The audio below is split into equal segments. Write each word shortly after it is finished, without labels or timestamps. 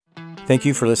Thank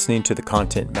you for listening to the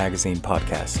Content Magazine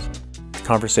podcast,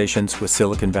 Conversations with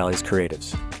Silicon Valley's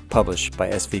Creatives, published by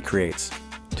SV Creates.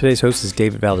 Today's host is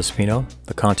David Valdespino,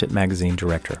 the Content Magazine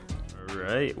director. All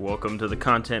right, welcome to the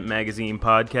Content Magazine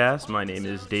podcast. My name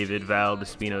is David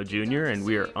Valdespino Jr., and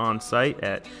we are on site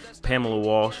at Pamela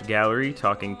Walsh Gallery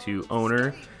talking to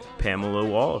owner Pamela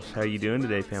Walsh. How are you doing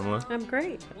today, Pamela? I'm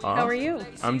great. Awesome. How are you?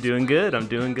 I'm doing good.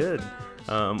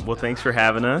 Well, thanks for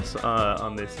having us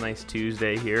on this nice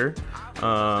Tuesday here.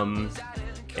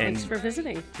 Thanks for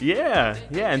visiting. Yeah.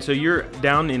 And so you're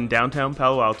down in downtown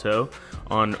Palo Alto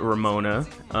on Ramona,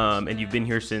 and you've been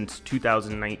here since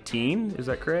 2019. Is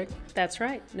that correct? That's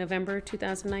right. November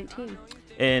 2019.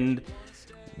 And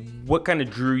what kind of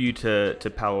drew you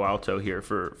to Palo Alto here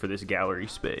for this gallery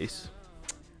space?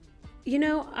 You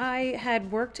know, I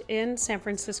had worked in San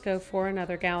Francisco for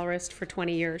another gallerist for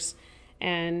 20 years.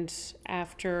 And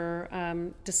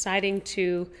after deciding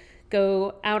to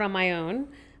go out on my own,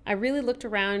 I really looked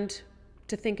around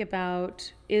to think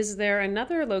about, is there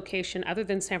another location other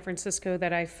than San Francisco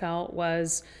that I felt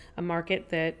was a market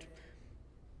that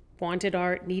wanted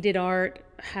art, needed art,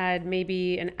 had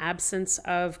maybe an absence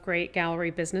of great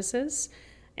gallery businesses.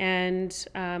 And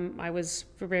I was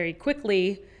very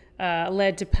quickly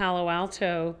led to Palo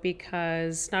Alto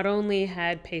because not only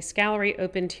had Pace Gallery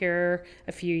opened here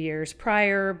a few years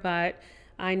prior, but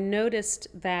I noticed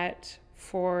that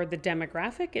for the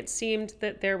demographic, it seemed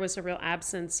that there was a real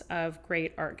absence of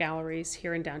great art galleries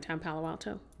here in downtown Palo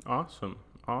Alto. Awesome.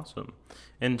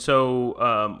 And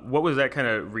so what was that kind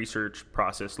of research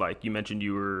process like? You mentioned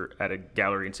you were at a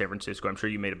gallery in San Francisco. I'm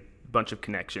sure you made a bunch of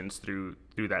connections through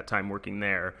that time working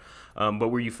there. But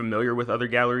were you familiar with other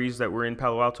galleries that were in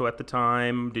Palo Alto at the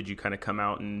time? Did you kind of come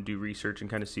out and do research and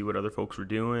kind of see what other folks were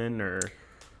doing, or?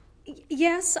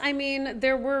 Yes, I mean,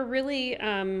 there were really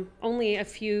only a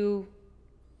few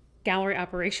gallery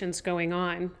operations going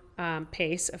on.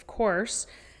 Pace, of course,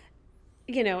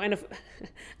 you know, and if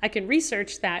I can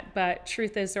research that, but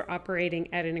truth is they're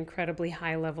operating at an incredibly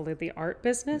high level of the art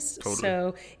business. Totally.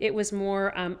 So it was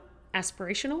more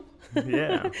aspirational.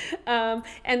 Yeah.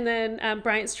 And then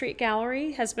Bryant Street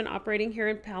Gallery has been operating here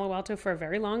in Palo Alto for a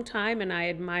very long time, and I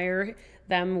admire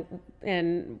them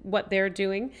and what they're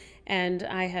doing. And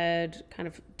I had kind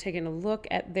of taken a look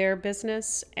at their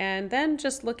business, and then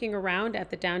just looking around at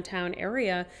the downtown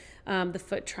area, the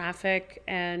foot traffic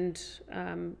and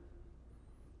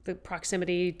the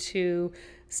proximity to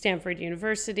Stanford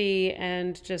University,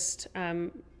 and just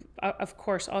of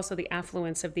course, also the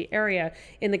affluence of the area.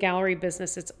 In the gallery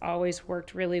business, it's always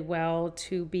worked really well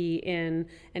to be in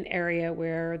an area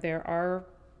where there are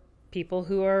people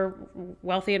who are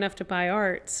wealthy enough to buy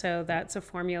art. So that's a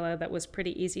formula that was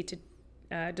pretty easy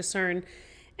to discern.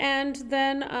 And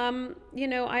then, you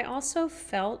know, I also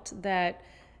felt that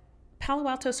Palo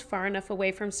Alto's far enough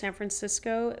away from San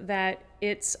Francisco that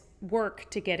it's work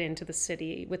to get into the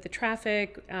city with the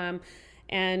traffic,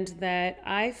 and that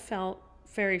I felt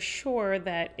very sure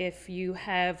that if you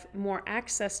have more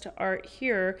access to art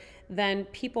here, then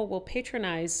people will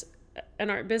patronize an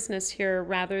art business here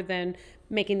rather than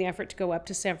making the effort to go up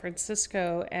to San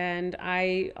Francisco. And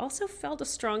I also felt a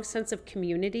strong sense of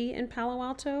community in Palo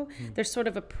Alto. There's sort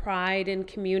of a pride in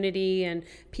community, and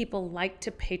people like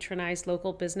to patronize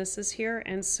local businesses here.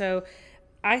 And so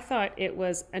I thought it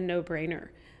was a no-brainer.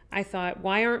 I thought,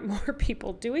 why aren't more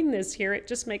people doing this here? It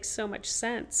just makes so much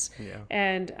sense. Yeah.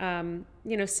 And,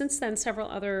 you know, since then, several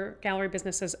other gallery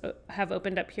businesses have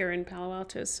opened up here in Palo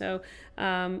Alto. So,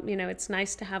 you know, it's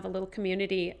nice to have a little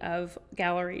community of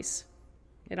galleries.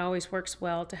 It always works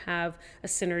well to have a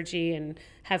synergy and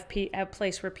have a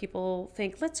place where people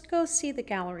think, let's go see the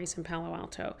galleries in Palo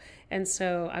Alto. And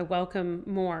so I welcome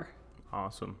more.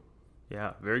 Awesome.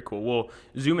 Yeah, very cool. Well,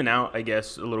 zooming out, I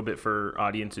guess, a little bit for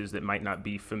audiences that might not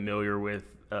be familiar with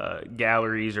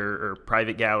galleries or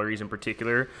private galleries in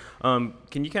particular,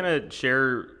 can you kind of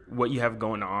share what you have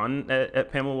going on at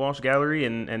Pamela Walsh Gallery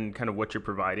and kind of what you're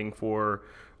providing for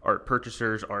art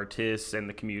purchasers, artists, and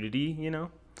the community, you know?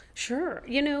 Sure.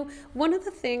 You know, one of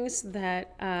the things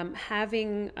that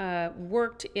having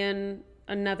worked in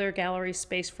another gallery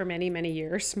space for many, many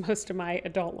years, most of my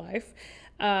adult life,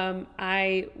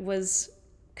 I was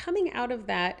coming out of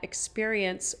that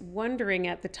experience wondering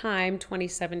at the time,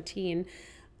 2017,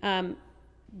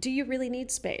 do you really need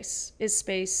space? Is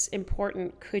space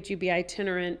important? Could you be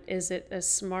itinerant? Is it a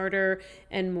smarter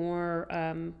and more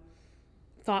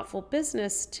thoughtful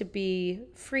business to be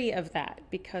free of that?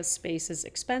 Because space is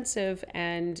expensive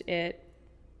and it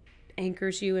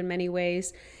anchors you in many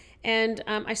ways. And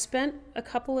I spent a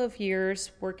couple of years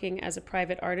working as a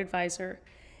private art advisor.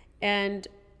 And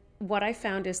what I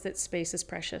found is that space is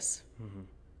precious. Mm-hmm.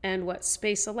 And what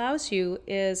space allows you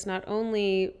is not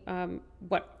only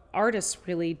what artists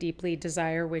really deeply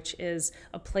desire, which is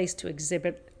a place to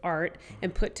exhibit art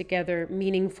and put together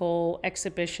meaningful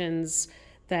exhibitions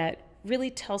that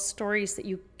really tell stories that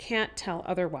you can't tell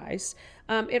otherwise.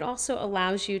 It also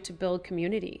allows you to build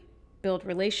community, build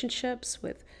relationships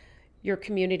with your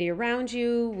community around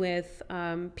you, with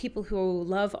people who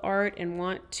love art and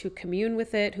want to commune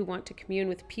with it, who want to commune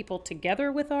with people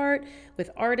together with art,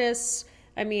 with artists.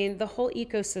 I mean, the whole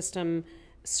ecosystem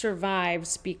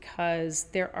survives because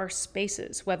there are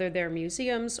spaces, whether they're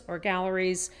museums or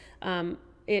galleries,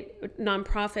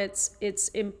 nonprofits. It's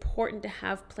important to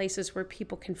have places where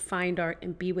people can find art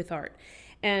and be with art.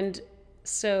 And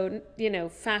so,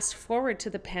 fast forward to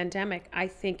the pandemic, I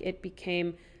think it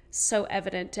became so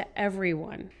evident to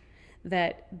everyone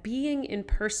that being in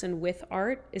person with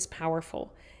art is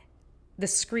powerful. The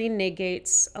screen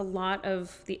negates a lot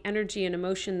of the energy and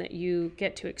emotion that you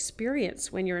get to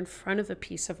experience when you're in front of a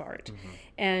piece of art. Mm-hmm.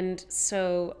 And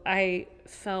so I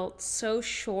felt so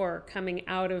sure coming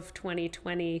out of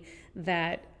 2020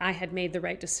 that I had made the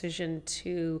right decision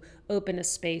to open a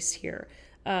space here.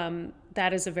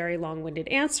 That is a very long-winded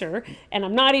answer, and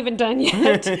I'm not even done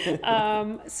yet.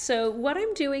 So what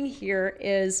I'm doing here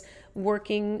is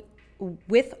working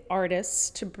with artists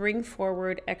to bring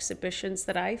forward exhibitions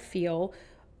that I feel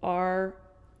are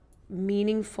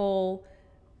meaningful,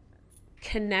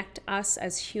 connect us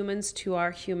as humans to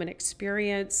our human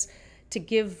experience, to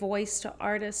give voice to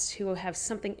artists who have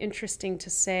something interesting to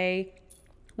say.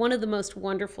 One of the most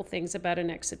wonderful things about an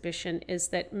exhibition is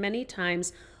that many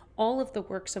times all of the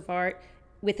works of art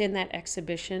within that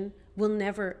exhibition will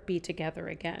never be together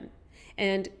again.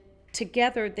 And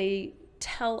together they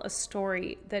tell a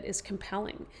story that is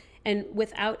compelling. And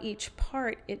without each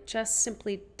part, it just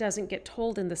simply doesn't get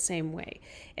told in the same way.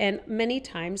 And many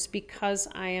times, because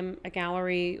I am a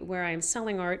gallery where I am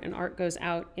selling art and art goes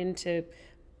out into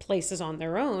places on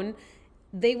their own,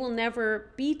 they will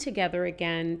never be together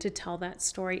again to tell that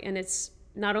story. And it's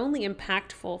not only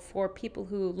impactful for people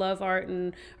who love art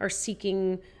and are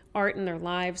seeking art in their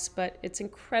lives, but it's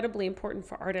incredibly important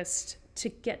for artists to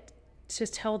get to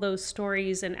tell those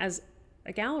stories. And as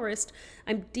a gallerist,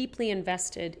 I'm deeply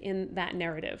invested in that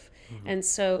narrative. Mm-hmm. And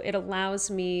so it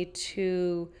allows me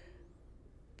to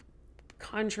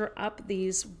conjure up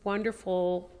these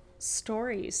wonderful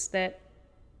stories that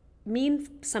mean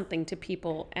something to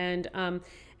people, and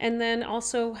then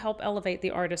also help elevate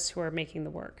the artists who are making the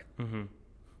work. Mm-hmm.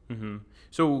 Mm-hmm.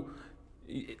 So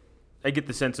I get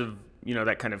the sense of,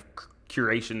 that kind of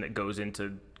curation that goes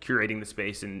into curating the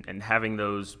space and having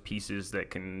those pieces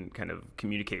that can kind of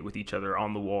communicate with each other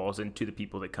on the walls and to the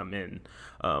people that come in.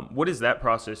 What is that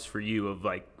process for you of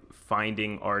like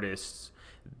finding artists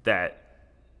that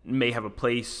may have a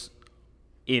place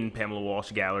in Pamela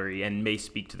Walsh Gallery and may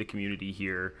speak to the community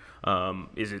here?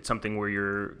 Is it something where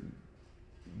you're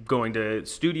going to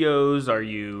studios? Are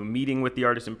you meeting with the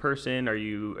artist in person?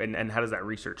 And how does that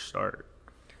research start?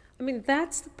 I mean,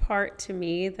 that's the part to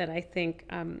me that I think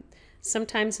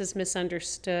sometimes is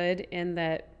misunderstood, in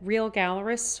that real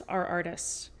gallerists are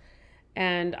artists.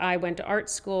 And I went to art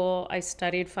school, I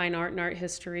studied fine art and art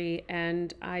history,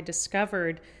 and I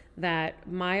discovered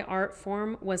that my art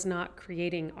form was not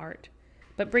creating art,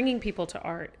 but bringing people to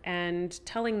art and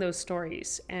telling those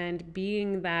stories and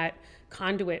being that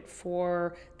conduit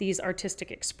for these artistic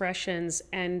expressions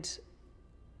and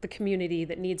the community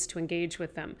that needs to engage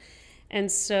with them.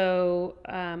 And so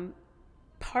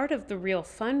part of the real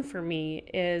fun for me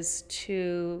is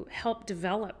to help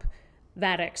develop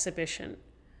that exhibition,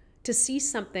 to see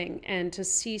something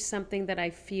that I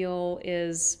feel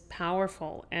is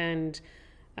powerful and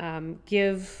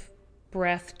give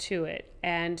breath to it,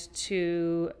 and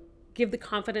to give the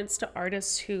confidence to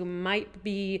artists who might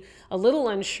be a little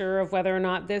unsure of whether or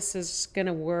not this is going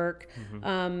to work.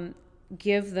 Mm-hmm.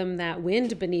 Give them that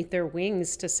wind beneath their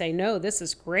wings to say, no, this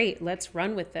is great, let's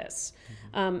run with this.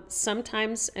 Mm-hmm.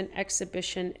 Sometimes an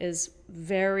exhibition is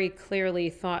very clearly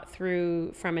thought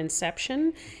through from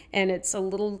inception, and it's a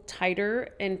little tighter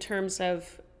in terms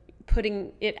of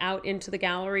putting it out into the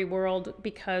gallery world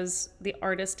because the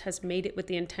artist has made it with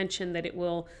the intention that it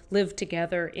will live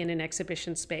together in an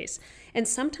exhibition space. And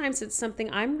sometimes it's something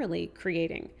I'm really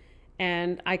creating,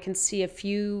 and I can see a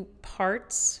few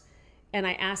parts, and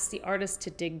I ask the artist to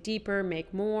dig deeper,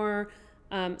 make more.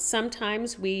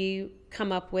 Sometimes we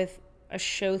come up with a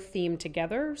show theme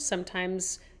together.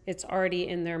 Sometimes it's already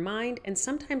in their mind. And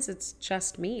sometimes it's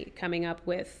just me coming up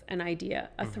with an idea,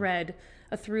 a thread,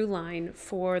 a through line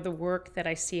for the work that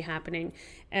I see happening.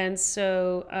 And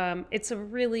so it's a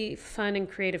really fun and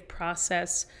creative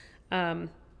process.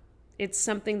 it's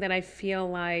something that I feel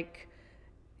like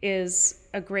is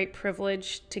a great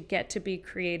privilege to get to be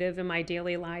creative in my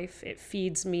daily life. It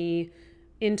feeds me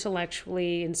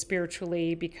intellectually and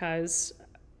spiritually because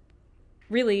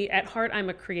really at heart I'm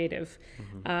a creative,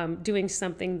 doing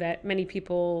something that many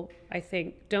people I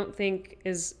think don't think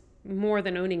is more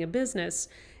than owning a business.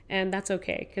 And that's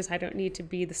okay because I don't need to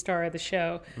be the star of the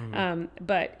show.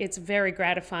 But it's very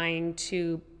gratifying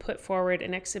to put forward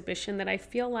an exhibition that I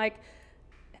feel like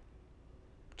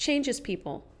changes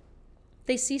people.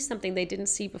 They see something they didn't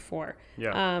see before,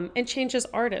 and changes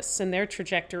artists and their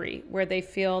trajectory where they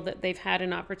feel that they've had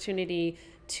an opportunity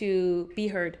to be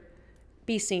heard,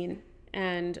 be seen.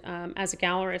 And as a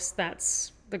gallerist,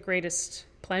 that's the greatest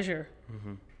pleasure.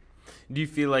 Do you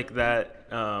feel like that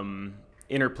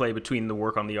interplay between the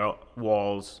work on the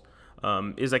walls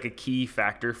is like a key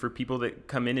factor for people that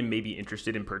come in and may be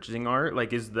interested in purchasing art?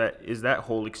 Like, is that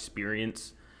whole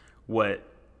experience what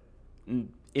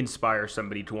inspire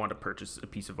somebody to want to purchase a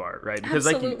piece of art, right? Because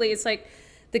absolutely. It's like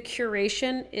the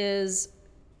curation is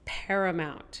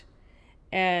paramount.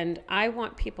 And I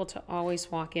want people to always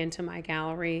walk into my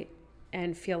gallery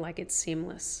and feel like it's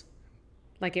seamless.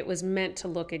 Like it was meant to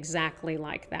look exactly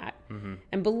like that.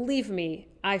 And believe me,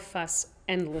 I fuss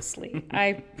endlessly.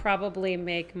 I probably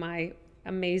make my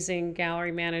amazing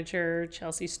gallery manager,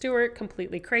 Chelsea Stewart,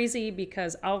 completely crazy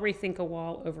because I'll rethink a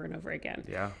wall over and over again.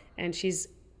 And she's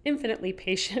infinitely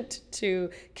patient to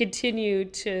continue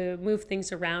to move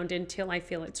things around until I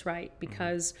feel it's right,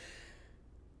 because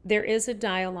there is a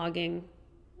dialoguing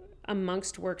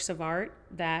amongst works of art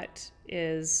that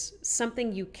is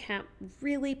something you can't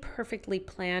really perfectly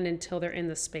plan until they're in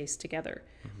the space together.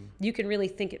 You can really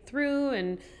think it through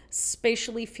and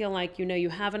spatially feel like you know you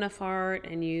have enough art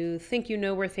and you think you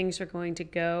know where things are going to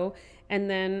go. And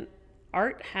then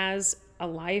art has a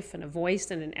life and a voice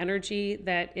and an energy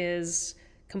that is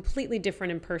completely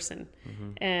different in person.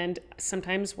 And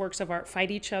sometimes works of art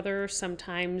fight each other.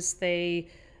 Sometimes they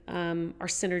are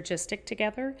synergistic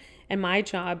together. And my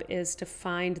job is to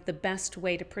find the best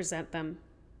way to present them.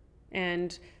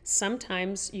 And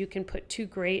sometimes you can put two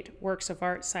great works of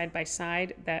art side by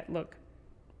side that look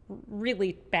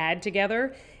really bad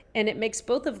together, and it makes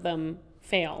both of them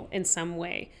fail in some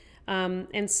way.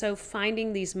 And so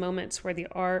finding these moments where the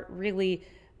art really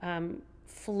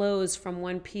flows from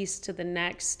one piece to the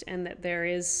next and that there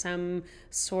is some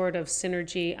sort of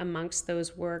synergy amongst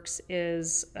those works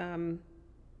is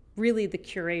really the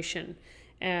curation.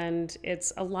 And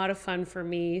it's a lot of fun for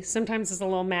me. Sometimes it's a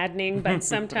little maddening, but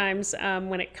sometimes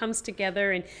when it comes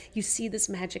together and you see this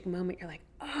magic moment, you're like,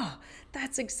 oh,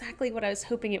 that's exactly what I was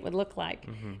hoping it would look like.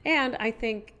 And I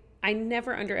think I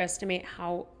never underestimate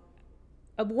how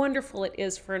wonderful it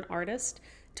is for an artist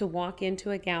to walk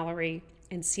into a gallery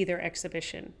and see their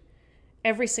exhibition.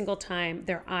 Every single time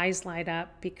their eyes light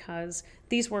up because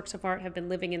these works of art have been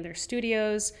living in their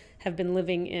studios, have been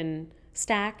living in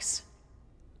stacks,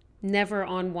 never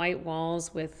on white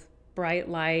walls with bright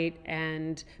light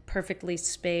and perfectly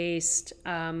spaced.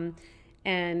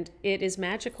 And it is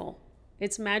magical.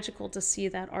 It's magical to see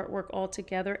that artwork all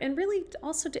together and really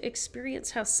also to experience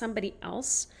how somebody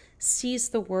else sees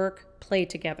the work play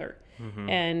together.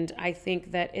 And I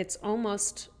think that it's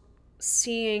almost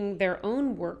seeing their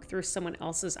own work through someone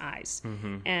else's eyes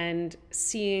and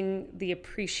seeing the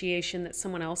appreciation that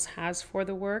someone else has for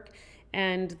the work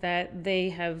and that they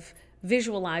have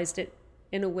visualized it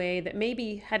in a way that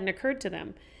maybe hadn't occurred to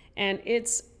them. And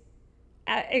it's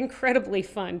incredibly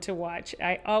fun to watch.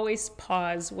 I always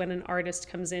pause when an artist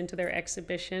comes into their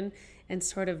exhibition and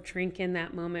sort of drink in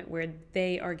that moment where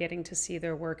they are getting to see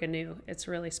their work anew. It's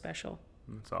really special.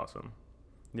 That's awesome.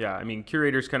 Yeah, I mean,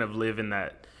 curators kind of live in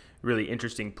that really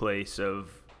interesting place of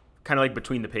kind of like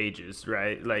between the pages,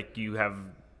 right? Like you have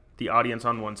the audience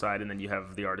on one side and then you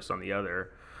have the artist on the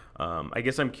other. I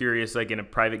guess I'm curious, like in a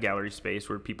private gallery space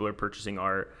where people are purchasing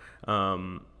art,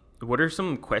 what are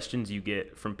some questions you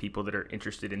get from people that are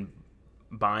interested in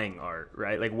buying art,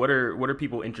 right? Like what are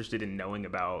people interested in knowing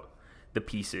about the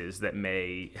pieces that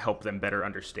may help them better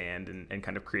understand and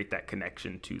kind of create that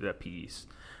connection to the piece?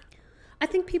 I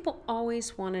think people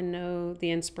always want to know the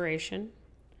inspiration.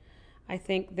 I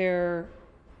think they're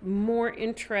more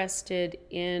interested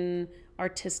in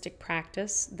artistic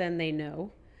practice than they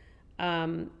know.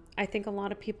 I think a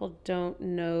lot of people don't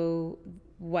know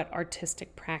what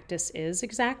artistic practice is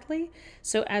exactly.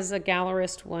 So as a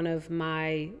gallerist, one of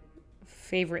my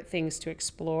favorite things to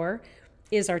explore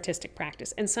is artistic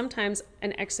practice. And sometimes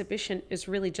an exhibition is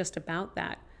really just about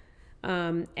that.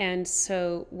 And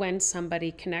so when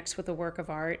somebody connects with a work of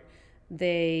art,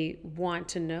 they want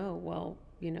to know, well,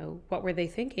 what were they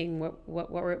thinking?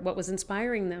 What was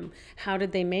inspiring them? How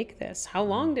did they make this? How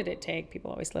long did it take?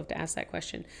 People always love to ask that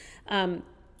question.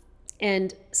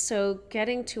 And so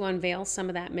getting to unveil some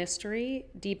of that mystery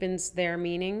deepens their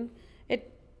meaning.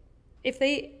 If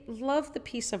they love the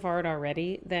piece of art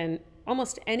already, then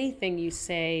almost anything you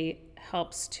say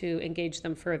helps to engage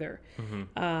them further.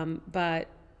 But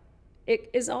it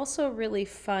is also really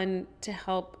fun to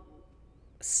help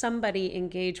somebody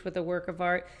engage with a work of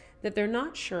art that they're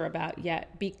not sure about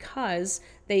yet, because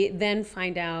they then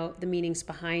find out the meanings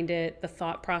behind it, the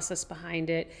thought process behind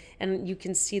it, and you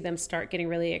can see them start getting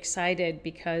really excited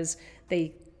because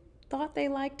they thought they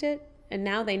liked it and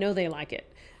now they know they like it.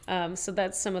 So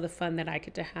that's some of the fun that I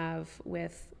get to have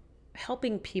with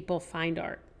helping people find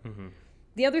art.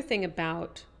 The other thing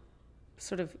about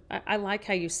I like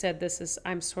how you said this is,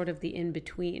 I'm sort of the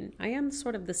in-between. I am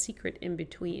sort of the secret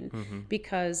in-between,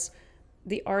 because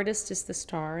the artist is the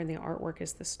star and the artwork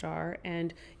is the star,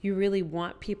 and you really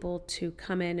want people to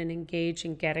come in and engage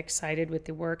and get excited with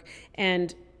the work.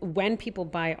 And when people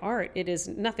buy art, it is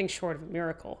nothing short of a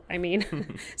miracle. I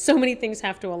mean, so many things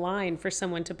have to align for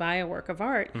someone to buy a work of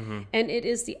art. And it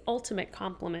is the ultimate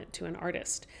compliment to an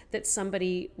artist that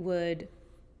somebody would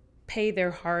pay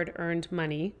their hard-earned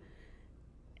money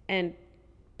and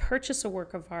purchase a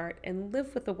work of art and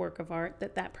live with the work of art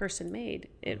that person made.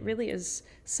 It really is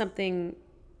something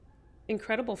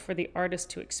incredible for the artist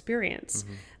to experience.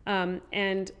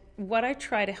 And what I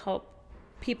try to help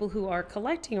people who are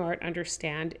collecting art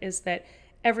understand is that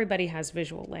everybody has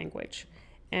visual language,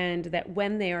 and that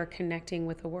when they are connecting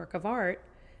with a work of art,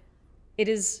 it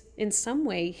is in some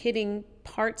way hitting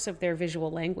parts of their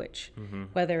visual language,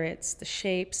 whether it's the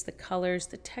shapes, the colors,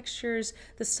 the textures,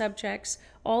 the subjects.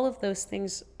 All of those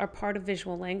things are part of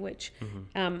visual language.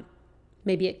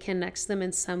 Maybe it connects them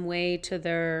in some way to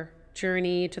their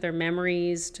journey, to their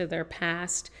memories, to their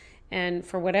past. And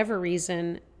for whatever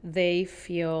reason, they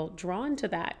feel drawn to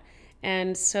that.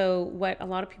 And so what a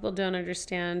lot of people don't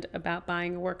understand about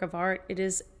buying a work of art, it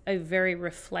is a very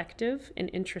reflective and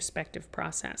introspective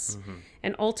process.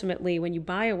 And ultimately, when you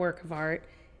buy a work of art,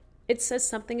 it says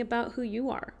something about who you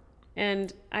are.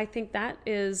 And I think that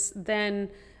is then,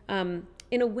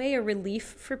 in a way, a relief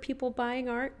for people buying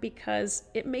art, because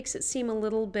it makes it seem a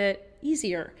little bit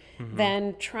easier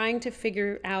than trying to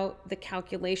figure out the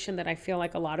calculation that I feel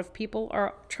like a lot of people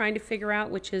are trying to figure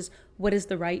out, which is, what is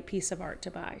the right piece of art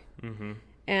to buy?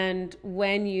 And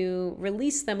when you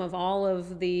release them of all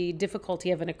of the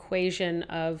difficulty of an equation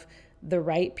of the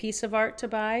right piece of art to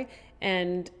buy,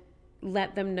 and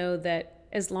let them know that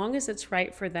as long as it's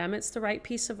right for them, it's the right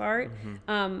piece of art,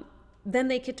 then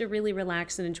they get to really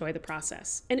relax and enjoy the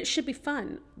process. And it should be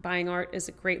fun. Buying art is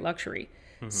a great luxury.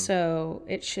 So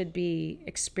it should be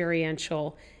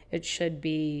experiential. It should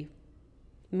be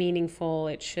meaningful.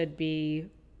 It should be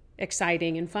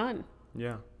exciting and fun.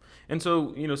 Yeah. And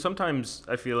so, sometimes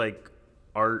I feel like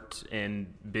art and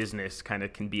business kind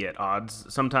of can be at odds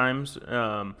sometimes.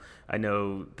 I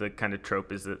know the kind of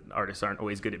trope is that artists aren't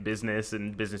always good at business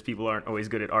and business people aren't always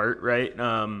good at art, right?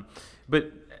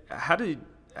 But how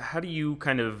do you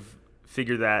kind of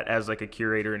figure that as like a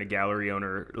curator and a gallery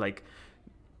owner, like,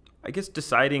 I guess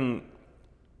deciding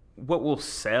what will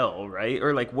sell, right?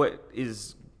 Or like what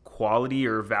is quality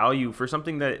or value for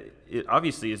something that it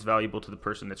obviously is valuable to the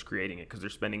person that's creating it, because they're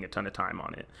spending a ton of time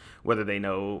on it, whether they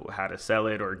know how to sell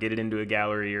it or get it into a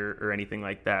gallery or anything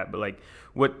like that. But like,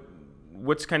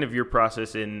 what's kind of your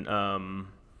process in, and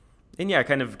yeah,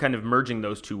 kind of merging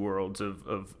those two worlds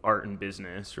of art and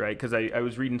business, right? Because I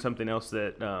was reading something else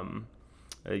that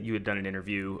you had done an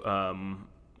interview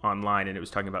online, and it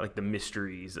was talking about like the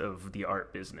mysteries of the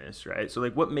art business, right? So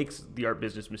like, what makes the art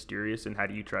business mysterious, and how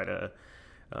do you try to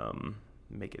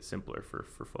make it simpler for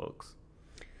folks?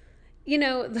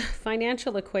 The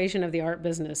financial equation of the art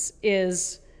business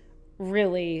is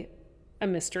really a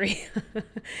mystery.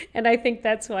 And I think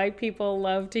that's why people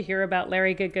love to hear about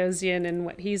Larry Gagosian and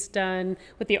what he's done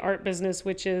with the art business,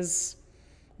 which is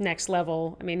next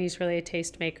level. I mean, he's really a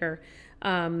tastemaker.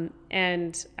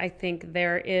 And I think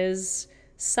there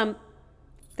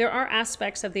are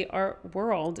aspects of the art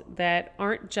world that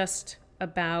aren't just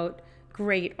about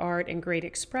great art and great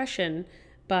expression,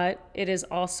 but it is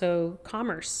also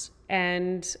commerce.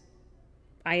 And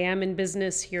I am in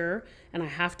business here, and I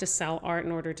have to sell art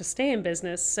in order to stay in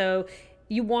business. So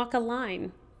you walk a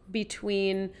line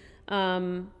between,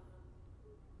 I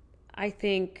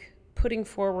think, putting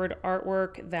forward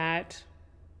artwork that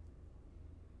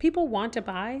people want to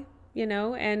buy,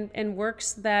 and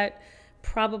works that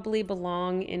probably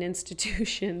belong in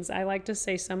institutions. I like to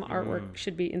say some artwork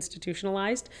should be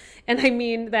institutionalized. And I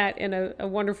mean that in a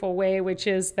wonderful way, which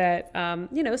is that,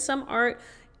 some art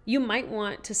you might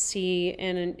want to see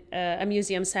in a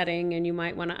museum setting, and you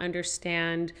might want to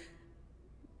understand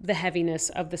the heaviness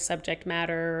of the subject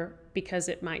matter because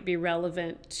it might be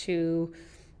relevant to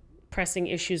pressing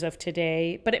issues of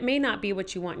today, but it may not be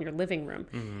what you want in your living room.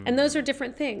 And those are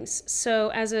different things. So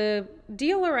as a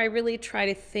dealer, I really try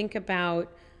to think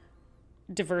about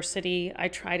diversity. I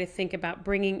try to think about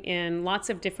bringing in lots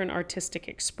of different artistic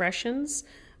expressions.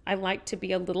 I like to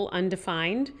be a little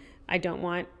undefined. I don't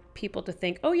want people to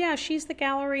think, oh yeah, she's the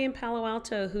gallery in Palo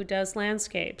Alto who does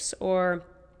landscapes, or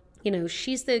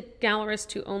she's the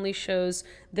gallerist who only shows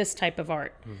this type of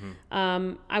art.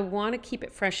 I want to keep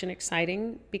it fresh and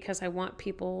exciting because I want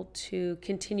people to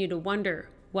continue to wonder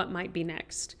what might be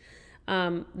next.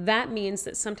 That means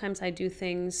that sometimes I do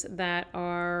things that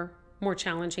are more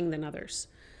challenging than others.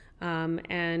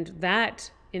 And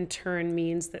that in turn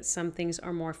means that some things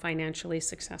are more financially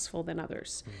successful than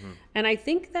others. And I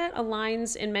think that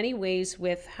aligns in many ways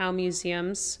with how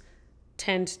museums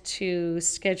tend to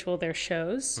schedule their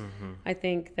shows. I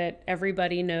think that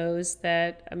everybody knows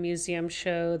that a museum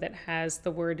show that has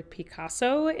the word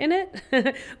Picasso in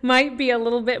it might be a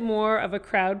little bit more of a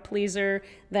crowd pleaser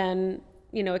than,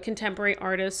 a contemporary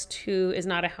artist who is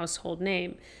not a household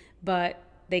name. But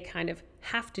they kind of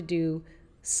have to do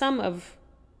some of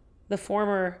the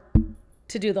former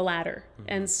to do the latter.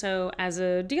 And so as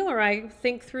a dealer, I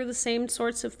think through the same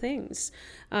sorts of things,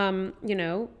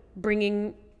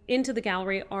 bringing into the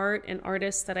gallery art and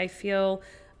artists that I feel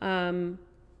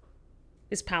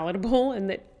is palatable and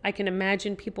that I can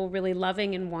imagine people really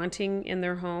loving and wanting in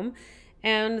their home.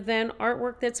 And then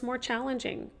artwork that's more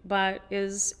challenging, but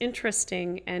is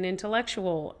interesting and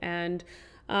intellectual. And,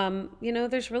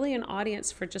 there's really an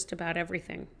audience for just about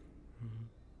everything.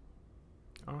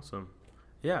 Awesome.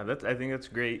 Yeah, I think that's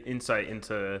great insight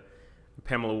into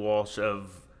Pamela Walsh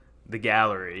of the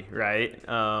gallery, right?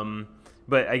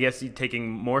 But I guess taking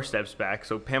more steps back,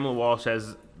 so Pamela Walsh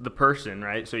as the person,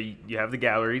 right? So you have the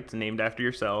gallery, it's named after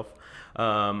yourself.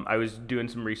 I was doing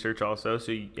some research also,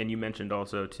 and you mentioned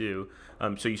also too.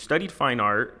 So you studied fine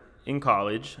art in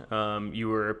college. You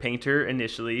were a painter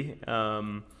initially.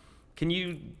 Can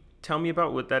you tell me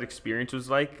about what that experience was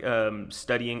like,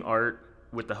 studying art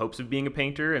with the hopes of being a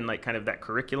painter, and like kind of that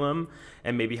curriculum,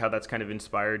 and maybe how that's kind of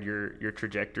inspired your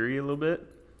trajectory a little bit?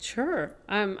 Sure.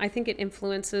 I think it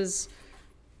influences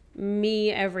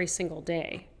me every single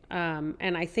day.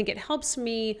 And I think it helps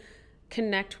me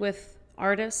connect with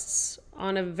artists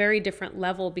on a very different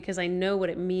level because I know what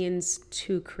it means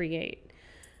to create.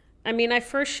 I mean, I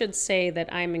first should say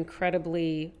that I'm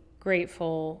incredibly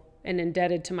grateful and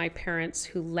indebted to my parents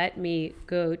who let me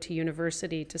go to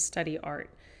university to study art.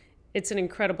 It's an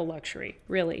incredible luxury,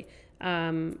 really,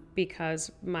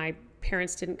 because my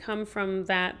parents didn't come from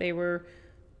that. They were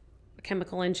a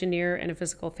chemical engineer and a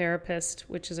physical therapist,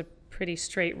 which is a pretty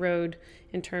straight road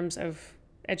in terms of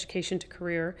education to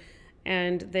career.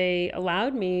 And they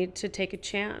allowed me to take a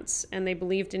chance, and they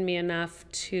believed in me enough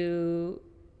to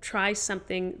try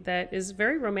something that is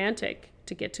very romantic,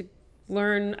 to get to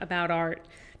learn about art,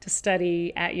 to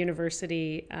study at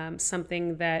university,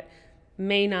 something that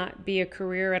may not be a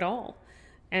career at all.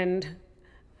 And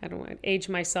I don't want to age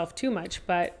myself too much,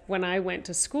 but when I went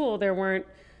to school, there weren't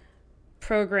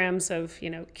programs of,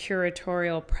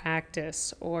 curatorial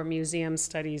practice or museum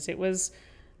studies. It was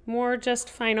more just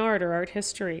fine art or art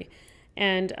history.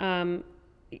 And,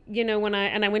 when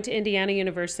I went to Indiana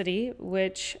University,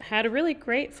 which had a really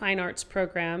great fine arts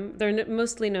program. They're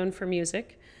mostly known for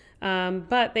music,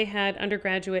 but they had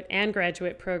undergraduate and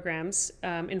graduate programs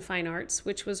in fine arts,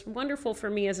 which was wonderful for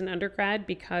me as an undergrad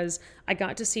because I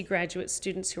got to see graduate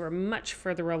students who are much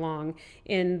further along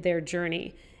in their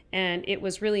journey. And it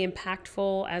was really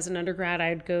impactful. As an undergrad,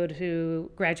 I'd go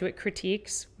to graduate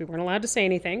critiques. We weren't allowed to say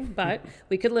anything, but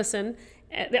we could listen.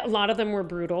 A lot of them were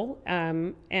brutal,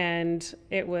 and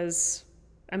it was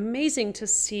amazing to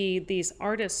see these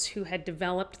artists who had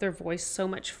developed their voice so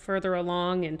much further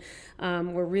along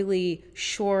and were really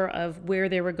sure of where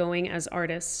they were going as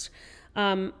artists.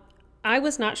 I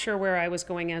was not sure where I was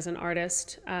going as an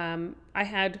artist. I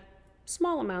had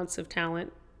small amounts of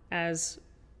talent as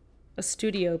a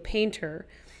studio painter,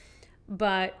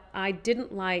 but I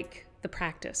didn't like the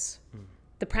practice.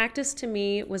 The practice to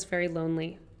me was very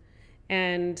lonely.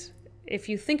 And if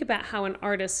you think about how an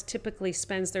artist typically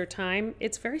spends their time,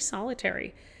 it's very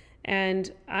solitary.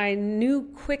 And I knew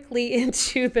quickly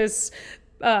into this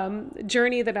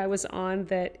journey that I was on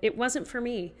that it wasn't for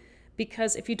me.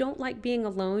 Because if you don't like being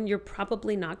alone, you're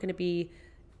probably not going to be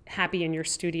happy in your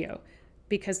studio,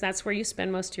 because that's where you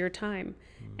spend most of your time.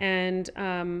 And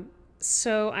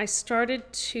so I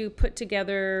started to put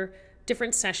together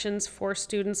different sessions for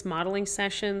students, modeling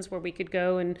sessions where we could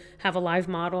go and have a live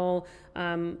model,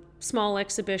 small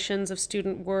exhibitions of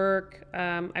student work.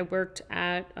 I worked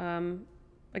at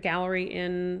a gallery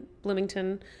in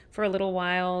Bloomington for a little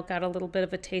while, got a little bit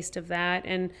of a taste of that,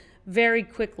 and very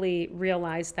quickly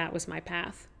realized that was my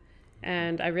path.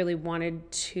 And I really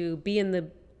wanted to be in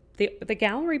the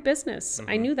gallery business.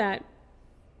 I knew that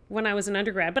when I was an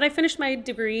undergrad, but I finished my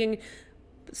degree in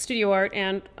studio art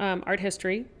and art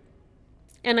history.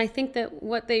 And I think that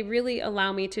what they really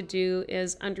allow me to do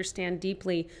is understand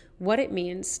deeply what it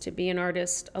means to be an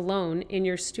artist alone in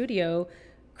your studio,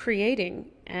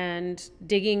 creating and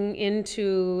digging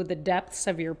into the depths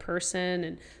of your person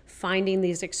and finding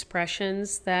these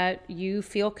expressions that you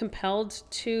feel compelled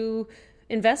to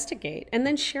investigate, and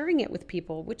then sharing it with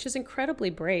people, which is incredibly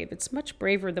brave. It's much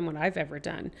braver than what I've ever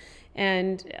done.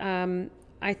 And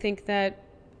I think that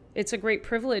it's a great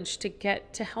privilege to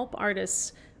get to help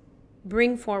artists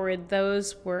bring forward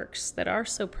those works that are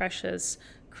so precious,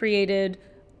 created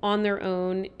on their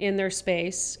own in their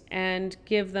space, and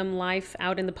give them life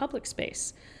out in the public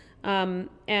space.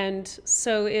 And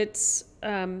so it's,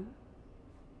 and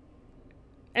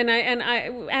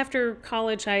I after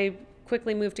college, I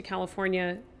quickly moved to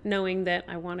California, knowing that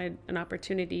I wanted an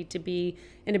opportunity to be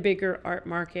in a bigger art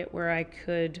market where I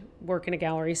could work in a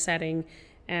gallery setting.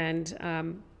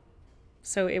 And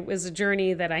so it was a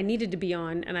journey that I needed to be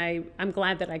on, and I'm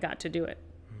glad that I got to do it.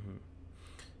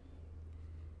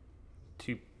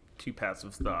 Two paths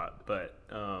of thought, but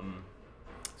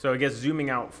so I guess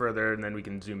zooming out further, and then we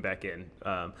can zoom back in.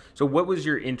 So what was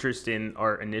your interest in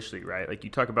art initially, right? Like you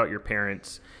talk about your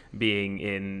parents being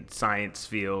in science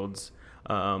fields.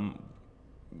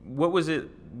 What was it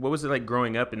like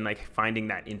growing up and like finding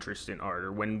that interest in art,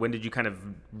 or when did you kind of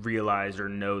realize or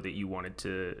know that you wanted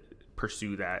to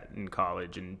pursue that in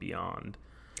college and beyond?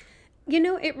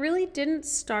 It really didn't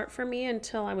start for me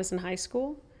until I was in high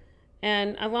school.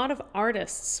 And a lot of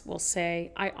artists will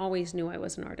say, I always knew I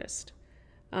was an artist.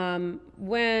 And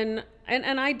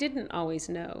I didn't always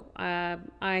know.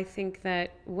 I think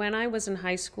that when I was in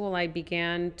high school, I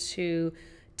began to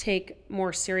take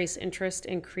more serious interest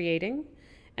in creating.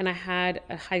 And I had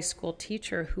a high school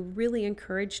teacher who really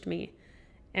encouraged me.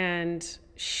 And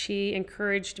she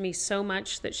encouraged me so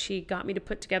much that she got me to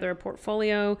put together a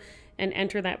portfolio and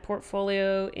enter that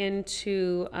portfolio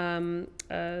into an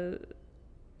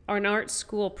art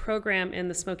school program in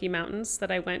the Smoky Mountains that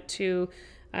I went to.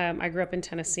 I grew up in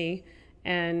Tennessee,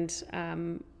 and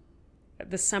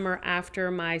the summer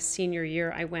after my senior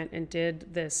year, I went and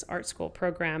did this art school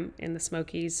program in the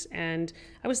Smokies, and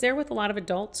I was there with a lot of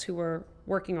adults who were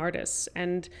working artists,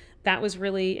 and that was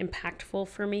really impactful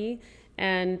for me.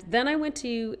 And then I went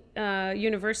to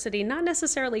university, not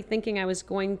necessarily thinking I was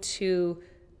going to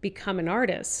become an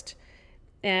artist,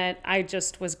 and I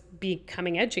just was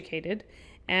becoming educated.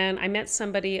 And I met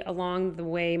somebody along the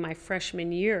way my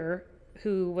freshman year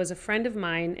who was a friend of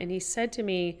mine, and he said to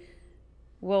me,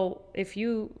 well, if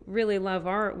you really love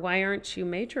art, why aren't you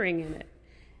majoring in it?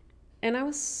 And I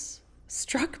was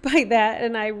struck by that,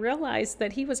 and I realized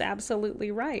that he was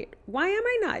absolutely right. Why am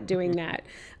I not doing that?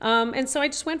 And so I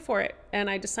just went for it, and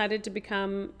I decided to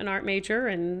become an art major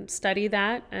and study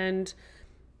that, and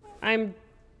I'm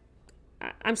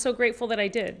so grateful that I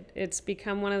did. It's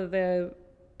become one of the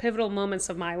pivotal moments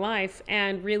of my life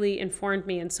and really informed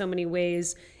me in so many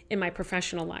ways in my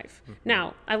professional life. Mm-hmm.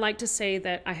 Now, I like to say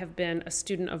that I have been a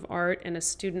student of art and a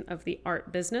student of the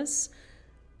art business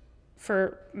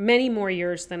for many more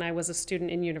years than I was a student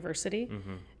in university.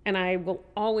 Mm-hmm. And I will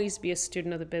always be a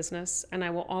student of the business, and I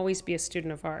will always be a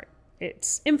student of art.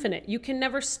 It's infinite. You can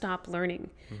never stop learning.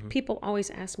 Mm-hmm. People always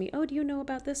ask me, oh, do you know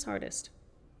about this artist?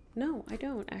 No, I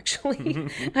don't, actually.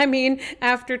 I mean,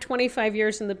 after 25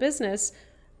 years in the business,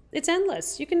 it's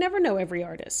endless. You can never know every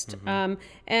artist. Mm-hmm.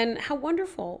 And how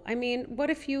wonderful. I mean, what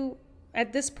if you,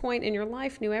 at this point in your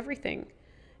life, knew everything?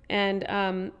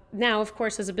 And now, of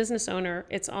course, as a business owner,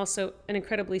 it's also an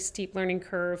incredibly steep learning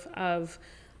curve of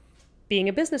being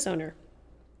a business owner.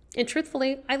 And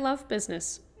truthfully, I love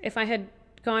business. If I had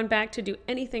gone back to do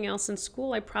anything else in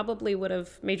school, I probably would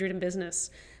have majored in business,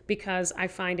 because I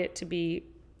find it to be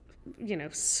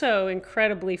so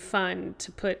incredibly fun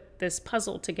to put this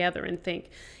puzzle together and think,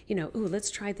 ooh,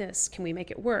 let's try this. Can we make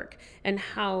it work? And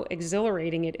how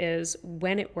exhilarating it is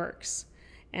when it works.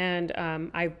 And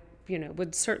I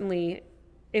would certainly,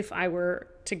 if I were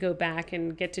to go back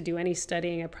and get to do any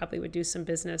studying, I probably would do some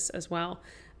business as well.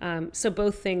 So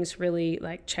both things really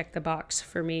check the box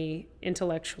for me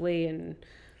intellectually and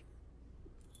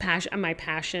my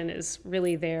passion is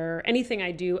really there. Anything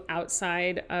I do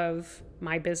outside of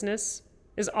my business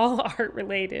is all art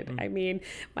related. I mean,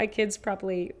 my kids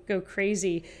probably go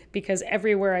crazy because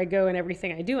everywhere I go and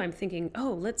everything I do, I'm thinking,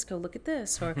 oh, let's go look at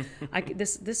this, or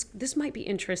this might be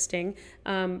interesting,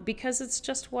 because it's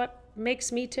just what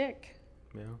makes me tick.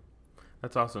 Yeah,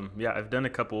 that's awesome. Yeah, I've done a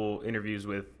couple interviews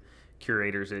with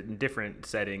curators in different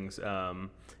settings,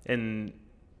 and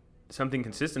something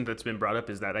consistent that's been brought up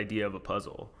is that idea of a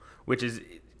puzzle, which is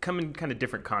come in kind of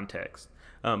different context.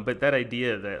 But that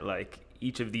idea that like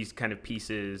each of these kind of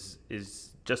pieces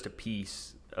is just a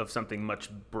piece of something much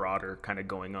broader kind of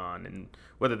going on, and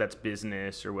whether that's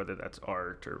business or whether that's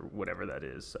art or whatever that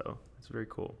is. So it's very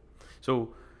cool.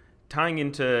 So tying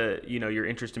into, your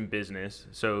interest in business.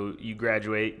 So you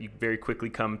graduate, you very quickly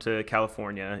come to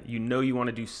California, you want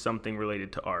to do something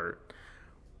related to art.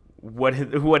 What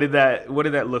did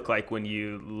that look like when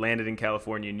you landed in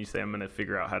California and you say, I'm going to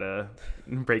figure out how to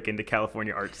break into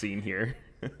California art scene here?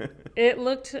 It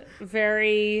looked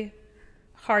very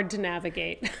hard to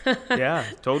navigate. Yeah,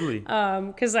 totally.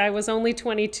 Because I was only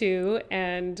 22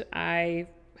 and I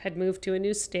had moved to a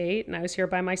new state and I was here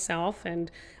by myself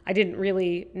and I didn't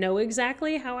really know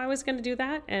exactly how I was going to do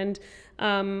that. And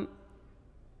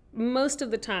most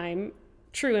of the time,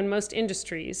 true in most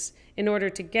industries, in order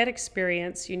to get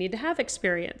experience, you need to have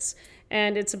experience.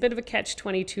 And it's a bit of a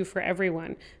catch-22 for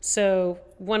everyone. So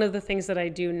one of the things that I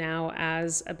do now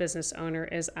as a business owner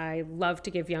is I love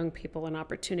to give young people an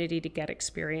opportunity to get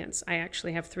experience. I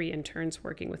actually have 3 interns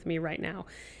working with me right now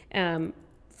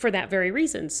for that very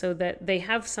reason, so that they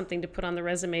have something to put on the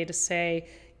resume to say,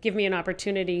 give me an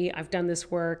opportunity, I've done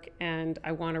this work, and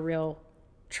I want a real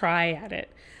try at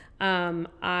it.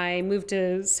 I moved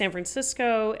to San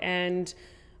Francisco and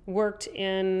worked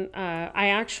I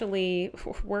actually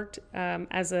worked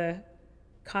as a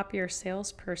copier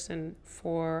salesperson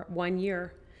for 1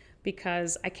 year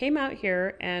because I came out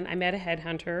here and I met a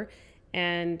headhunter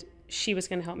and she was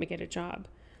going to help me get a job.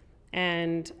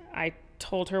 And I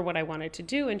told her what I wanted to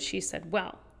do and she said,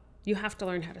 well, you have to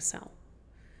learn how to sell.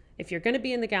 If you're going to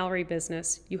be in the gallery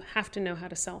business, you have to know how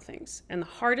to sell things. And the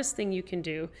hardest thing you can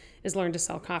do is learn to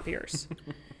sell copiers.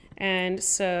 And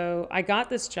so I got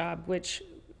this job, which,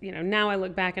 now I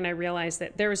look back and I realize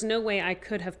that there was no way I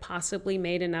could have possibly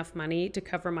made enough money to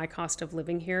cover my cost of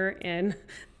living here in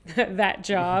that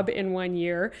job in 1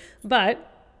 year.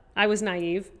 But I was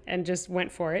naive and just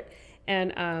went for it.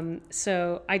 And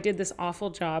so I did this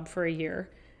awful job for a year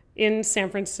in San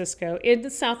Francisco, in the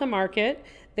South of Market.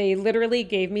 They literally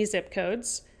gave me zip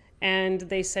codes and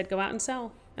they said, go out and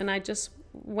sell. And I just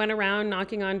went around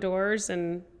knocking on doors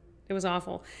and it was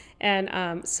awful.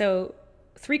 And so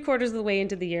 3/4 of the way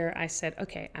into the year, I said,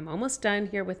 okay, I'm almost done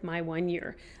here with my 1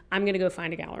 year. I'm going to go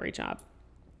find a gallery job.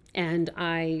 And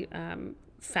I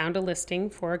found a listing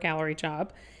for a gallery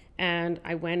job and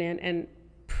I went in and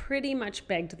pretty much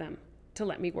begged them to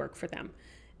let me work for them.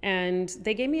 And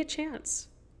they gave me a chance.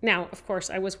 Now, of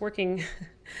course, I was working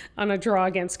on a draw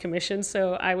against commission,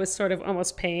 so I was sort of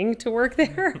almost paying to work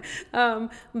there.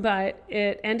 But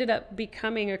it ended up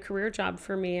becoming a career job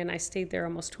for me, and I stayed there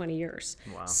almost 20 years.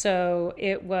 Wow. So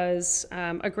it was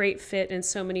a great fit in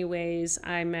so many ways.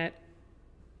 I met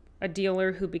a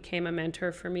dealer who became a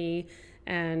mentor for me,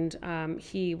 and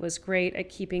he was great at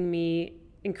keeping me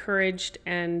encouraged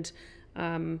and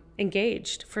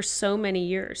engaged for so many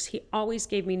years. He always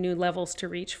gave me new levels to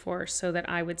reach for so that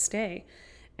I would stay.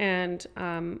 And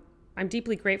I'm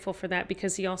deeply grateful for that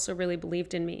because he also really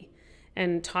believed in me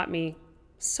and taught me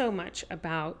so much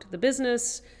about the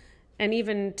business. And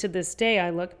even to this day, I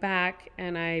look back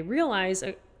and I realize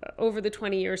over the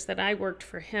 20 years that I worked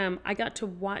for him, I got to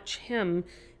watch him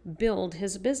build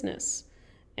his business.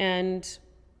 And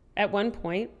at one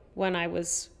point, when I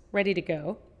was ready to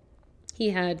go,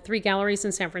 he had 3 galleries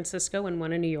in San Francisco and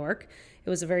 1 in New York. It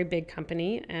was a very big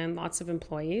company and lots of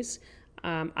employees.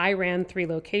 I ran 3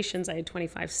 locations. I had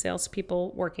 25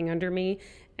 salespeople working under me.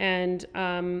 And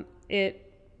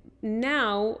it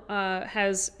now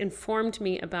has informed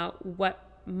me about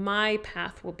what my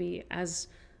path will be as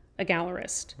a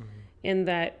gallerist, in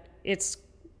that it's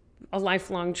a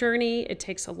lifelong journey. It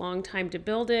takes a long time to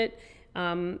build it.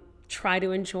 Try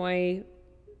to enjoy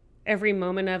every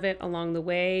moment of it along the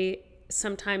way.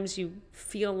 Sometimes you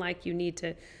feel like you need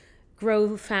to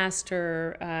grow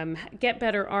faster, get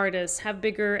better artists, have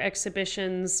bigger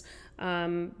exhibitions,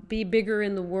 be bigger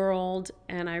in the world.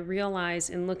 And I realize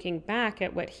in looking back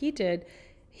at what he did,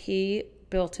 he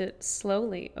built it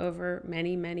slowly over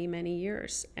many, many, many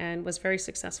years and was very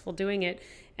successful doing it.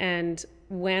 And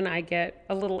when I get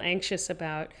a little anxious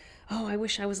about, oh, I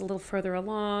wish I was a little further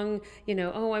along,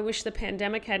 oh, I wish the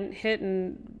pandemic hadn't hit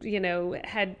and,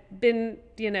 had been,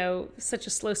 such a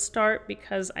slow start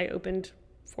because I opened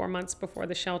 4 months before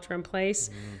the shelter in place.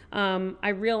 I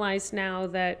realize now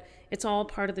that it's all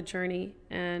part of the journey.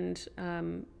 And,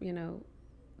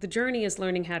 the journey is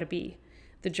learning how to be.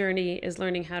 The journey is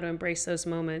learning how to embrace those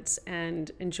moments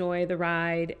and enjoy the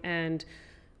ride and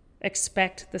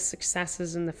expect the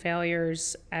successes and the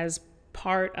failures as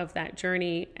part of that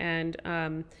journey.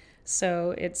 And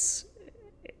so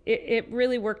it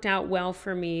really worked out well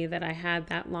for me that I had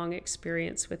that long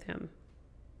experience with him.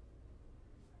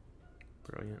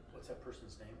 Brilliant. What's that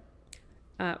person's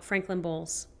name? Franklin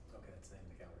Bowles. Okay, that's the name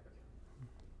of the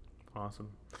gallery. Awesome.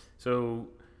 So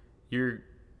you're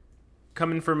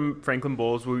coming from Franklin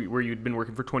Bowles, where you'd been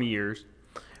working for 20 years.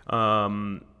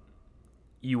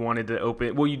 You wanted to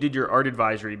open, you did your art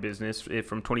advisory business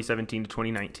from 2017 to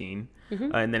 2019.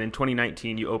 And then in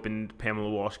 2019, you opened Pamela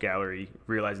Walsh Gallery,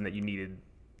 realizing that you needed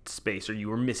space, or you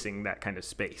were missing that kind of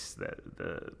space,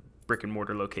 the brick and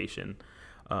mortar location.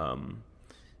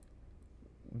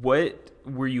 What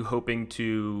were you hoping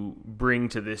to bring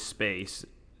to this space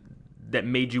that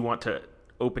made you want to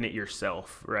open it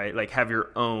yourself, right? Like have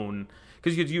your own,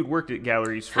 because you'd worked at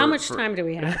galleries for... How much time do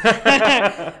we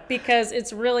have? Because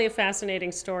it's really a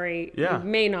fascinating story. Yeah. You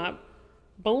may not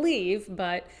believe,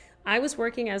 but I was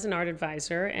working as an art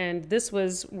advisor, and this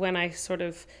was when I sort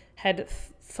of had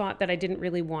thought that I didn't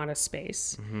really want a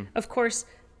space. Of course,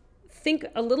 think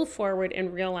a little forward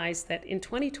and realize that in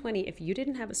 2020, if you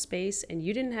didn't have a space and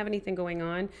you didn't have anything going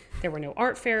on, there were no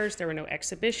art fairs, there were no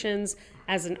exhibitions.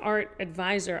 As an art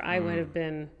advisor, I would have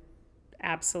been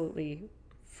absolutely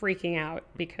freaking out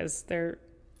because there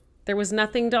was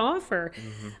nothing to offer,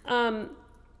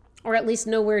 or at least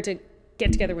nowhere to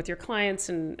get together with your clients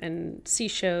and see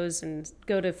shows and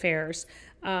go to fairs.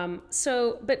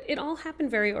 But it all happened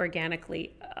very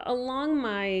organically. Along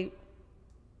my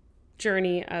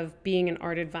journey of being an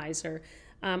art advisor,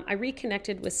 I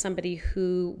reconnected with somebody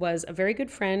who was a very good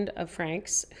friend of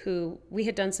Frank's, who we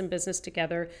had done some business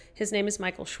together. His name is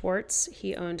Michael Schwartz.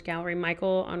 He owned Gallery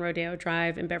Michael on Rodeo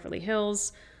Drive in Beverly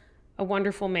Hills. A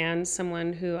wonderful man,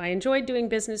 someone who I enjoyed doing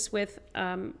business with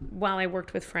while I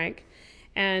worked with Frank.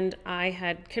 And I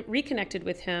had reconnected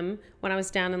with him when I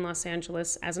was down in Los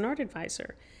Angeles as an art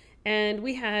advisor. And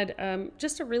we had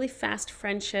just a really fast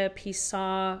friendship. He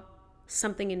saw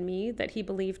something in me that he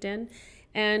believed in.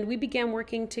 And we began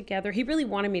working together. He really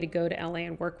wanted me to go to LA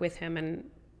and work with him, and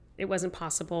it wasn't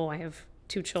possible. I have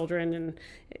 2 children, and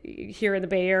here in the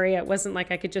Bay Area, it wasn't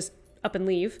like I could just up and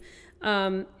leave.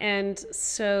 And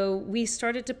so we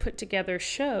started to put together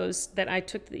shows that I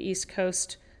took to the East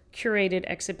Coast, curated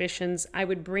exhibitions. I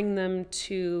would bring them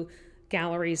to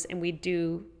galleries, and we'd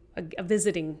do a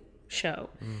visiting show.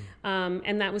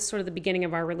 And that was sort of the beginning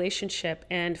of our relationship.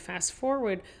 And fast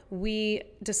forward, we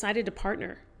decided to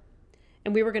partner.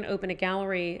 And we were going to open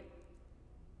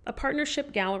a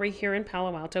partnership gallery here in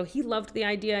Palo Alto. He loved the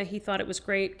idea. He thought it was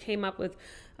great. Came up with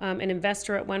an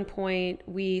investor at one point.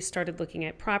 We started looking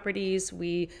at properties.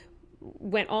 We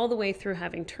went all the way through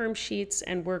having term sheets,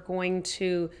 and we're going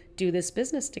to do this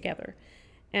business together.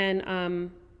 And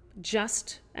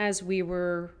just as we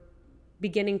were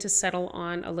beginning to settle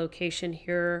on a location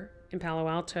here in Palo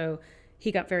Alto,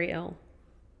 he got very ill.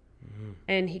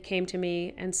 And he came to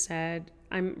me and said,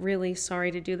 I'm really sorry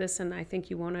to do this, and I think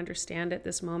you won't understand at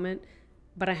this moment,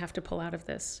 but I have to pull out of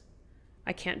this.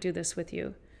 I can't do this with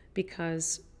you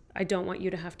because I don't want you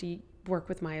to have to work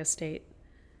with my estate.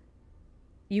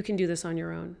 You can do this on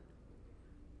your own.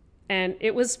 And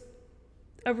it was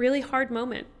a really hard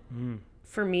moment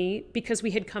for me because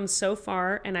we had come so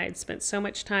far, and I had spent so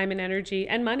much time and energy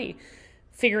and money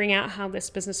figuring out how this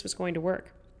business was going to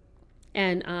work.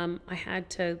 And I had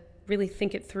to really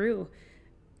think it through.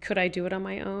 Could I do it on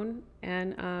my own?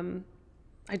 And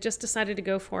I just decided to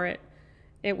go for it.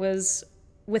 It was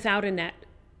without a net,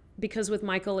 because with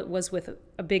Michael, it was with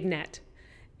a big net.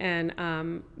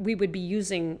 And we would be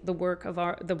using the works of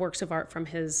art from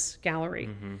his gallery.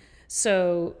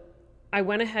 So I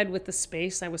went ahead with the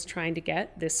space I was trying to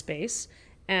get, this space,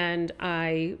 and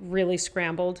I really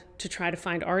scrambled to try to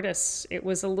find artists. It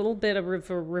was a little bit of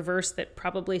a reverse that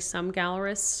probably some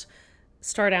gallerists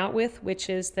start out with,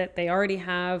 which is that they already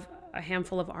have a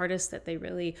handful of artists that they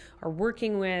really are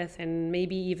working with, and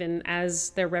maybe even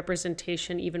as their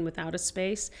representation, even without a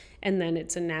space. And then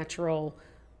it's a natural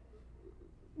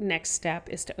next step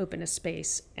is to open a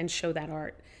space and show that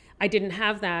art. I didn't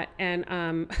have that.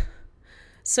 And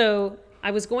so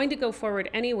I was going to go forward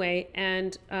anyway.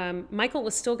 And Michael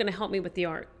was still going to help me with the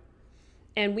art.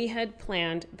 And we had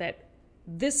planned that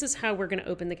this is how we're going to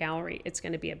open the gallery. It's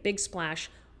going to be a big splash.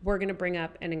 We're going to bring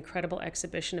up an incredible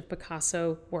exhibition of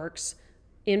Picasso works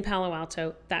in Palo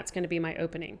Alto. That's going to be my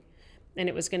opening. And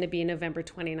it was going to be November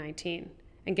 2019.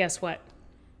 And guess what?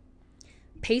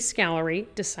 Pace Gallery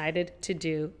decided to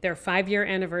do their 5-year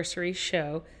anniversary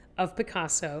show of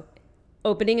Picasso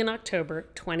opening in October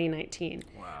 2019.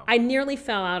 Wow. I nearly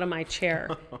fell out of my chair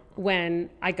when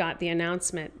I got the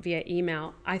announcement via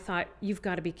email. I thought, you've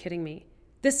got to be kidding me.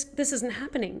 This isn't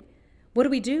happening. What do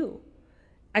we do?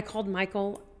 I called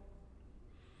Michael.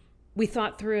 We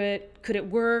thought through it. Could it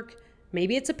work?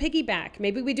 Maybe it's a piggyback.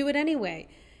 Maybe we do it anyway.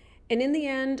 And in the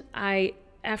end, I,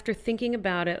 after thinking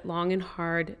about it long and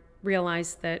hard,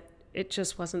 realized that it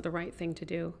just wasn't the right thing to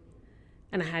do.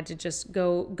 And I had to just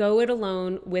go it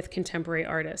alone with contemporary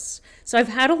artists. So I've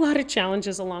had a lot of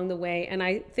challenges along the way, and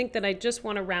I think that I just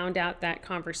want to round out that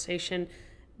conversation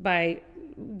by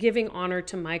giving honor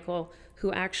to Michael,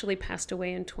 who actually passed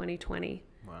away in 2020.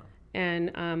 Wow.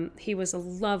 And he was a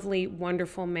lovely,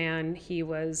 wonderful man. He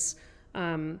was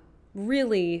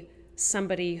really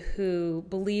somebody who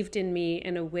believed in me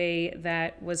in a way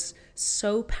that was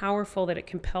so powerful that it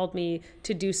compelled me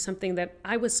to do something that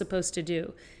I was supposed to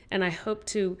do. And I hope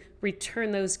to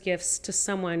return those gifts to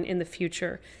someone in the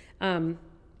future.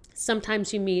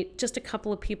 Sometimes you meet just a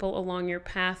couple of people along your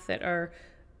path that are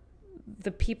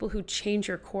the people who change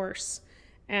your course.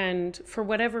 And for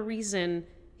whatever reason,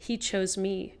 he chose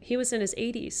me. He was in his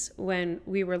 80s when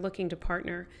we were looking to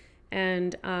partner.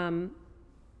 And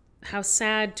how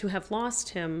sad to have lost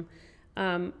him.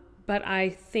 But I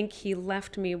think he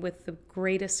left me with the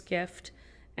greatest gift.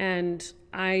 And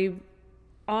I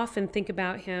often think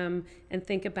about him and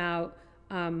think about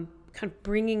kind of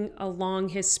bringing along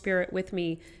his spirit with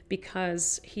me,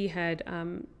 because he had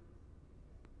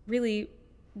really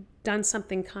done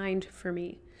something kind for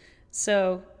me.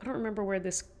 So I don't remember where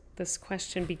this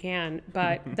question began,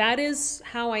 but that is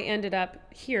how I ended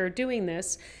up here doing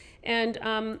this. And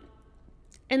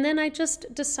then I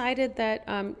just decided that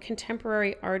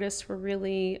contemporary artists were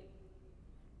really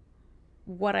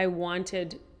what I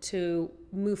wanted to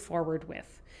move forward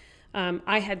with.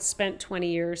 I had spent 20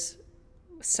 years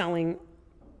selling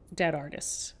dead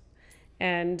artists.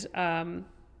 And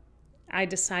I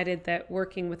decided that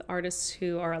working with artists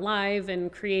who are alive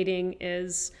and creating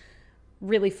is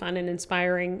really fun and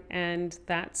inspiring. And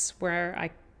that's where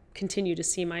I continue to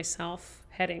see myself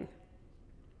heading.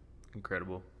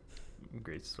 Incredible.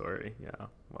 Great story. Yeah.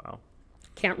 Wow.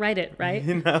 Can't write it, right?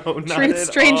 No, not Truth's at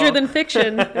stranger all. than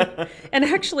fiction. And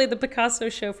actually, the Picasso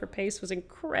show for Pace was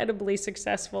incredibly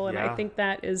successful, and Yeah. I think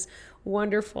that is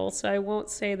wonderful. So I won't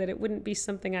say that it wouldn't be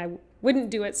something I wouldn't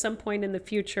do at some point in the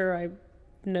future. I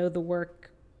know the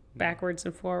work backwards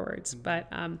and forwards,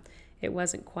 but it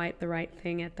wasn't quite the right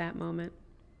thing at that moment.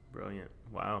 Brilliant.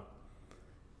 Wow.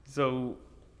 So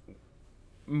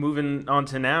moving on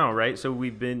to now, right? So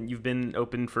you've been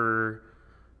open for,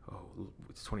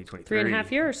 it's 2023.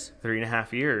 3.5 years.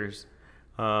 3.5 years.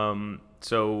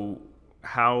 So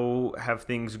how have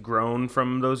things grown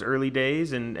from those early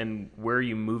days, and where are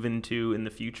you moving to in the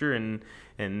future, and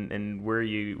where are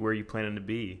you planning to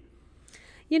be?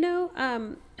 You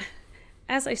know,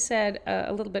 as I said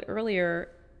a little bit earlier,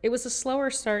 it was a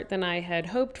slower start than I had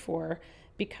hoped for,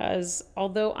 because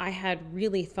although I had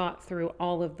really thought through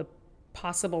all of the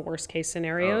possible worst case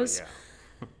scenarios,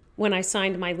 when I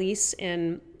signed my lease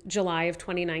in July of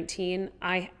 2019,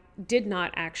 I did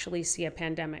not actually see a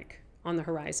pandemic on the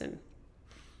horizon,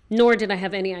 nor did I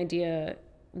have any idea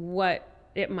what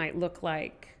it might look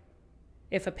like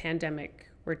if a pandemic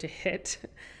were to hit.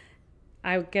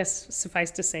 I guess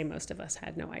suffice to say, most of us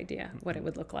had no idea what it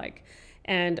would look like.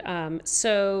 And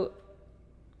so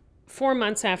 4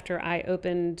 months after I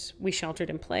opened, we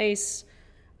sheltered in place.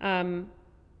 And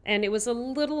it was a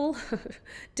little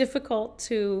difficult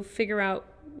to figure out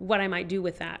what I might do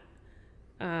with that.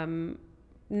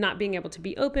 Not being able to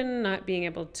be open, not being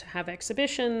able to have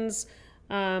exhibitions.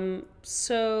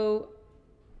 So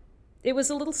it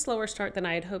was a little slower start than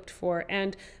I had hoped for.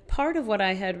 And part of what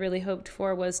I had really hoped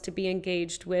for was to be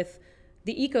engaged with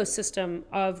the ecosystem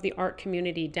of the art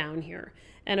community down here.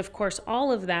 And of course,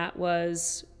 all of that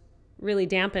was really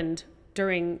dampened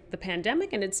during the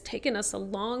pandemic, and it's taken us a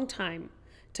long time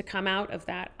to come out of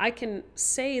that. I can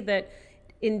say that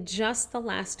in just the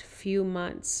last few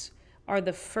months are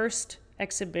the first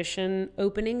exhibition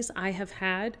openings I have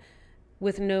had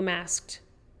with no masked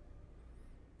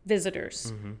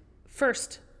visitors. Mm-hmm.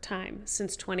 First time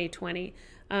since 2020.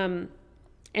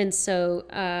 And so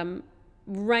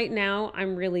right now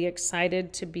I'm really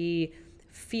excited to be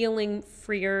feeling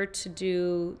freer to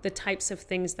do the types of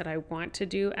things that I want to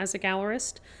do as a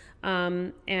gallerist.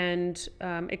 and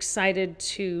excited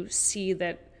to see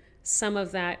that some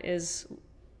of that is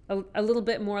a little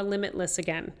bit more limitless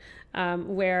again,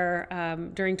 where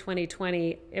during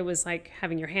 2020, it was like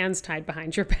having your hands tied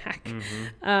behind your back.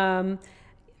 I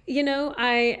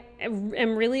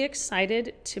am really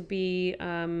excited to be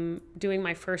doing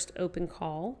my first open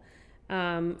call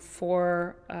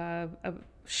for a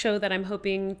show that I'm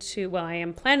hoping to, I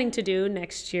am planning to do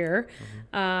next year.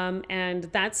 And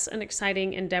that's an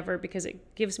exciting endeavor because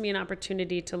it gives me an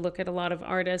opportunity to look at a lot of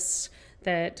artists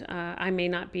that I may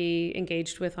not be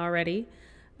engaged with already.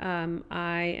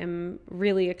 I am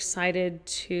really excited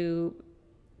to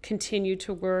continue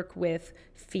to work with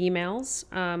females,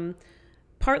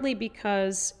 partly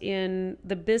because in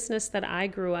the business that I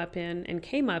grew up in and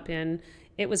came up in,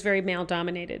 it was very male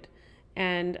dominated.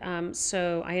 And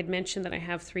so I had mentioned that I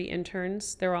have 3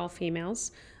 interns. They're all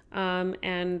females.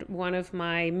 And one of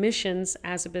my missions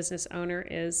as a business owner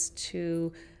is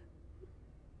to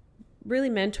really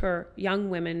mentor young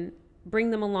women,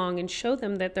 bring them along and show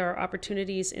them that there are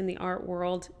opportunities in the art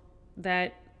world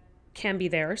that can be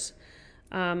theirs.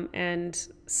 And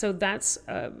so that's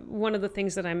one of the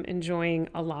things that I'm enjoying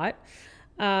a lot.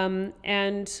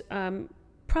 And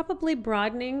probably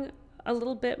broadening a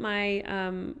little bit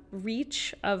my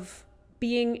reach of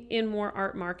being in more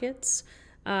art markets.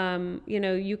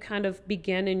 You kind of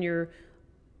begin in your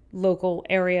local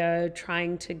area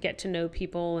trying to get to know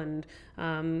people and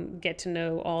get to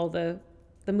know all the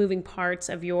moving parts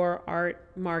of your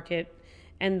art market.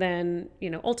 And then,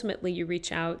 ultimately you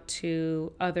reach out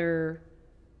to other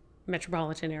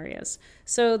metropolitan areas.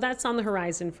 So that's on the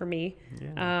horizon for me.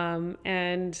 Yeah.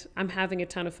 And I'm having a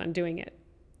ton of fun doing it.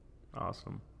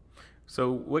 Awesome.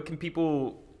 So what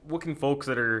can folks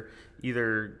that are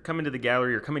either coming to the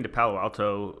gallery or coming to Palo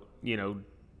Alto,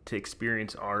 to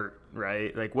experience art,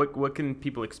 right? Like what can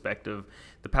people expect of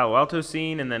the Palo Alto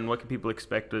scene? And then what can people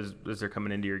expect as they're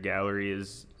coming into your gallery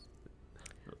is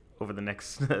over the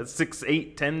next 6,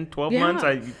 8, 10, 12 months?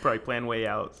 You probably plan way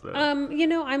out. So.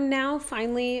 I'm now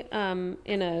finally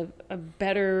in a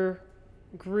better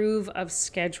groove of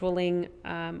scheduling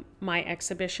my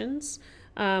exhibitions.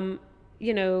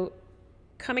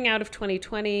 Coming out of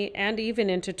 2020 and even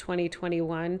into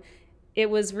 2021, it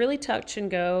was really touch and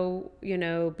go,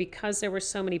 because there were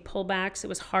so many pullbacks. It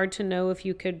was hard to know if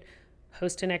you could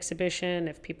host an exhibition,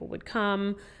 if people would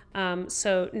come.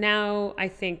 So now I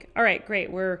think, all right,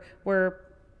 great. We're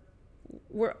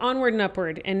onward and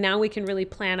upward, and now we can really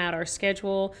plan out our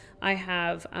schedule. I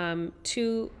have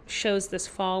 2 shows this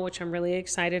fall, which I'm really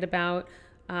excited about.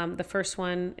 The first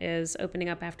one is opening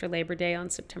up after Labor Day on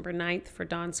September 9th for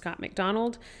Don Scott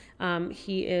McDonald.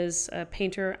 He is a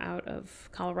painter out of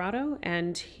Colorado,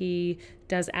 and he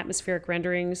does atmospheric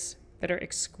renderings that are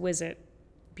exquisite.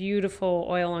 Beautiful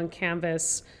oil on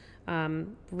canvas,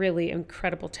 really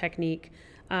incredible technique.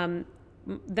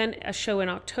 Then a show in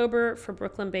October for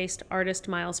Brooklyn-based artist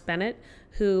Miles Bennett,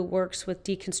 who works with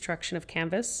deconstruction of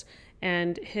canvas,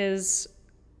 and his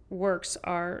works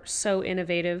are so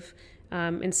innovative.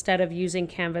 Instead of using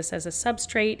canvas as a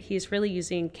substrate, he's really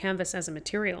using canvas as a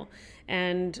material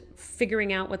and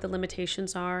figuring out what the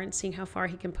limitations are and seeing how far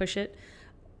he can push it.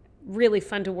 Really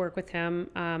fun to work with him.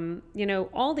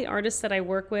 All the artists that I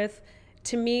work with,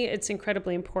 to me, it's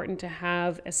incredibly important to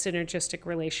have a synergistic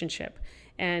relationship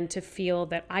and to feel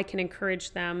that I can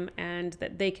encourage them and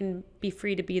that they can be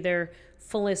free to be their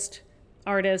fullest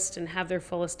artist and have their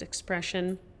fullest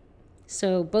expression.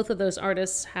 So both of those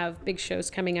artists have big shows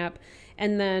coming up.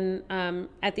 And then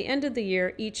at the end of the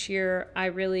year, each year, I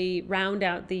really round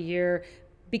out the year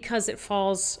because it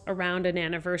falls around an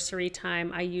anniversary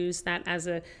time. I use that as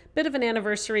a bit of an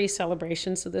anniversary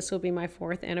celebration. So this will be my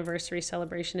 4th anniversary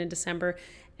celebration in December.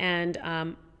 And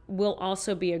will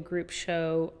also be a group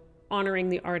show honoring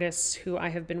the artists who I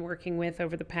have been working with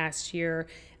over the past year.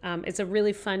 It's a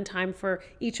really fun time for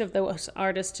each of those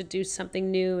artists to do something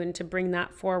new and to bring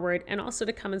that forward, and also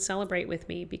to come and celebrate with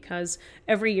me, because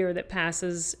every year that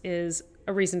passes is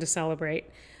a reason to celebrate.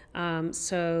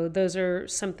 So those are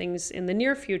some things in the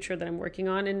near future that I'm working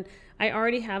on, and I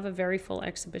already have a very full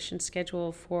exhibition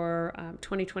schedule for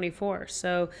 2024.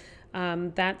 So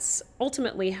that's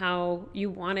ultimately how you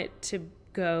want it to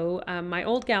go. My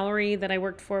old gallery that I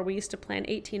worked for, we used to plan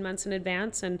 18 months in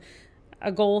advance, and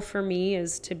a goal for me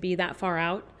is to be that far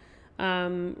out,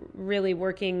 really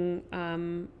working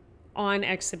on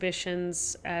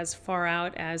exhibitions as far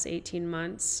out as 18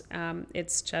 months.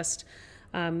 It's just,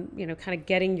 kind of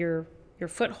getting your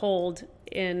foothold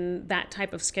in that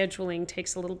type of scheduling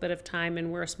takes a little bit of time,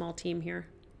 and we're a small team here.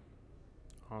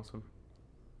 Awesome.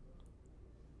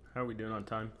 How are we doing on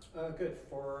time? Good.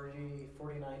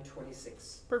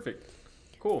 49:26. Perfect.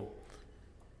 Cool.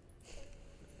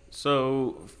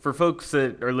 So for folks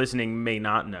that are listening may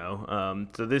not know,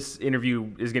 so this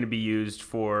interview is going to be used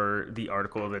for the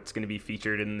article that's going to be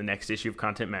featured in the next issue of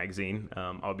Content Magazine.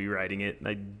 I'll be writing it.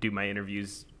 I do my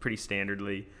interviews pretty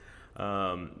standardly.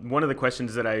 One of the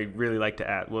questions that I really like to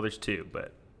ask, well, there's two,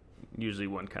 but usually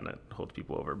one kind of holds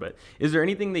people over. But is there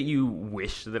anything that you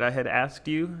wish that I had asked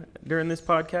you during this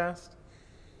podcast?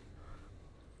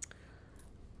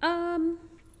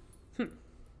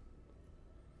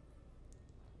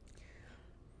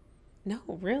 No,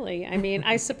 really. I mean,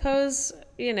 I suppose,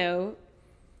 no,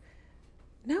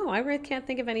 I really can't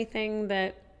think of anything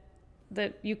that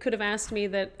you could have asked me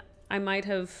that I might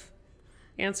have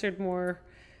answered more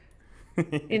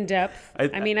in depth.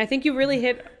 I mean, I think you really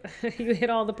hit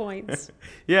all the points.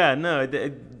 Yeah, no,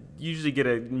 I usually get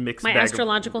a mixed my bag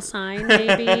astrological sign,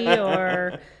 maybe,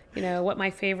 or what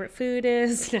my favorite food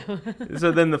is. No.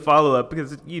 So then the follow up,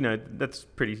 because that's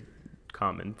pretty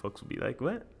common. Folks will be like,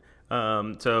 "What?"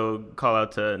 So call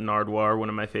out to Nardwar, one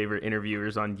of my favorite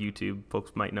interviewers on YouTube.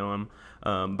 Folks might know him,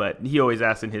 but he always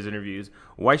asks in his interviews,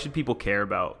 "Why should people care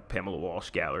about Pamela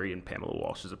Walsh Gallery and Pamela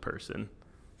Walsh as a person?"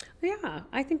 Yeah,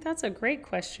 I think that's a great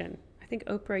question. I think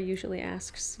Oprah usually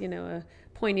asks, a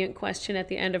poignant question at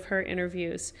the end of her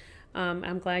interviews.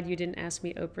 I'm glad you didn't ask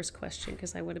me Oprah's question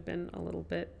because I would have been a little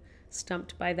bit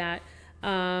stumped by that.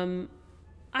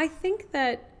 I think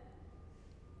that,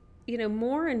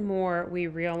 more and more we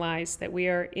realize that we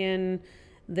are in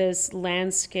this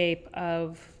landscape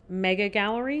of mega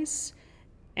galleries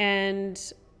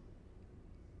and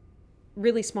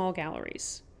really small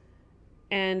galleries.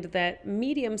 And that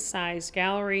medium-sized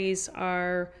galleries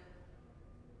are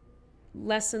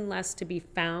less and less to be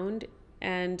found,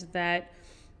 and that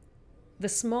the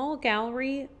small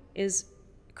gallery is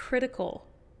critical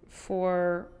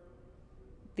for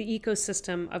the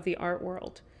ecosystem of the art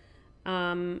world.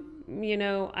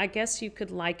 I guess you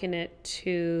could liken it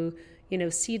to,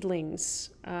 seedlings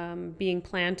being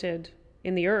planted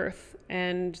in the earth,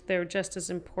 and they're just as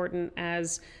important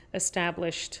as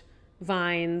established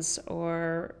vines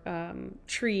or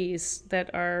trees that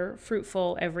are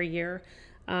fruitful every year.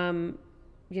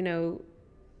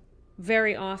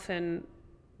 Very often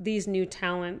these new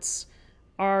talents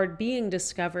are being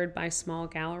discovered by small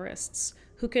gallerists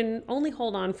who can only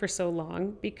hold on for so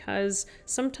long, because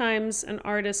sometimes an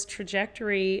artist's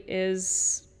trajectory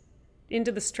is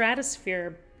into the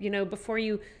stratosphere, before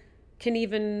you can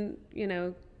even,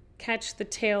 catch the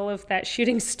tail of that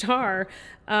shooting star.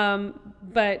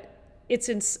 But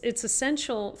it's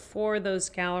essential for those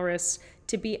gallerists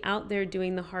to be out there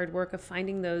doing the hard work of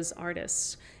finding those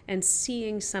artists and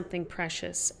seeing something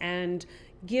precious and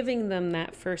giving them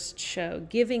that first show,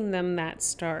 giving them that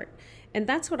start. And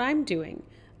that's what I'm doing.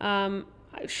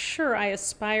 Sure, I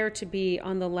aspire to be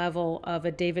on the level of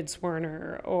a David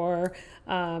Zwerner or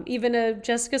even a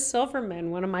Jessica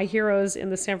Silverman, one of my heroes in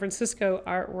the San Francisco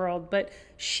art world, but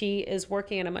she is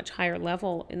working at a much higher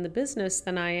level in the business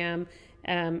than I am,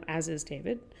 as is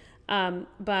David.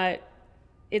 But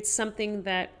it's something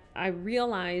that I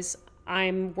realize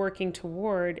I'm working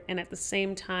toward, and at the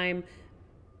same time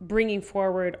bringing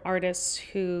forward artists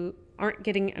who aren't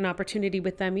getting an opportunity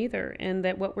with them either, and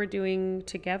that what we're doing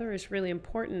together is really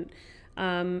important.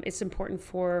 It's important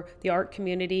for the art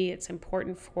community. It's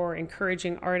important for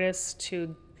encouraging artists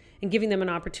and giving them an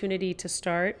opportunity to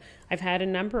start. I've had a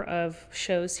number of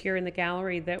shows here in the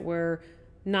gallery that were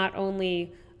not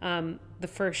only the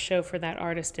first show for that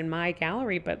artist in my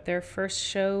gallery, but their first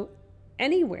show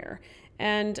anywhere.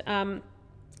 And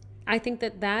I think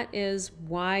that is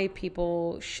why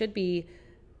people should be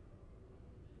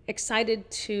excited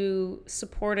to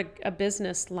support a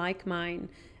business like mine,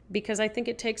 because I think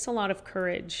it takes a lot of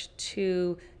courage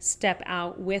to step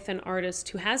out with an artist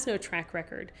who has no track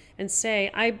record and say,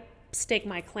 I stake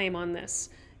my claim on this.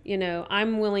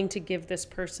 I'm willing to give this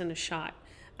person a shot.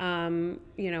 I'm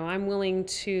willing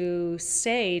to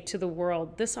say to the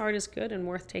world, this art is good and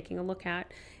worth taking a look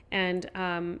at. And,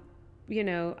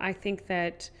 I think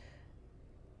that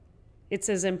it's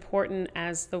as important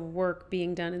as the work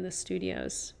being done in the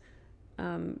studios,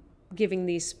 giving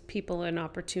these people an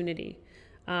opportunity.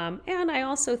 And I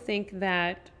also think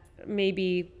that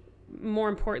maybe more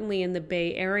importantly in the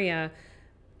Bay Area,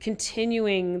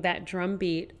 continuing that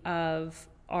drumbeat of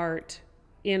art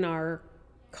in our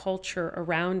culture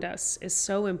around us is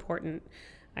so important.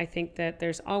 I think that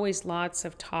there's always lots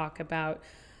of talk about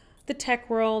the tech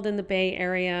world in the Bay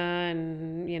Area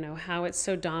and, how it's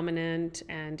so dominant,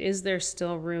 and is there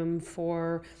still room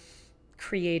for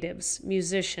creatives,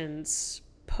 musicians,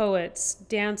 poets,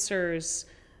 dancers,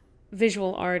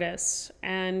 visual artists.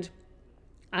 And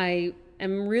I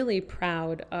am really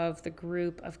proud of the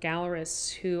group of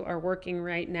gallerists who are working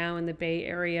right now in the Bay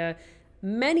Area,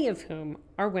 many of whom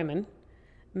are women,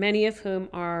 many of whom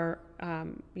are,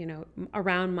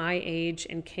 around my age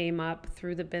and came up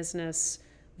through the business,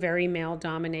 very male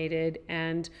dominated,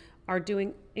 and are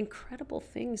doing incredible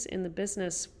things in the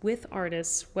business with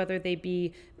artists, whether they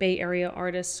be Bay Area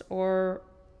artists or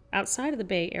outside of the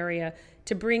Bay Area,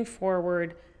 to bring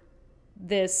forward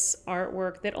this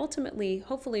artwork that ultimately,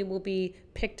 hopefully, will be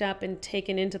picked up and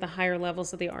taken into the higher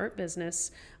levels of the art business.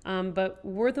 But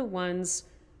we're the ones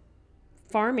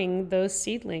farming those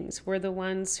seedlings. We're the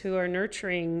ones who are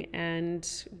nurturing and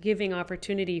giving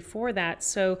opportunity for that.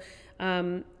 So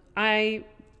I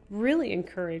really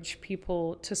encourage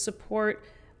people to support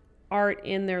art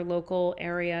in their local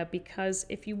area, because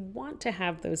if you want to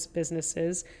have those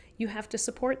businesses, you have to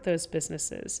support those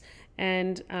businesses.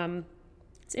 And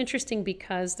it's interesting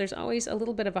because there's always a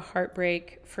little bit of a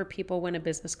heartbreak for people when a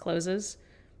business closes.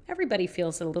 Everybody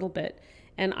feels it a little bit.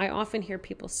 And I often hear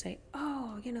people say, oh,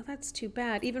 that's too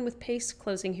bad. Even with Pace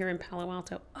closing here in Palo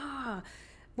Alto,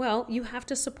 well, you have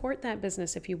to support that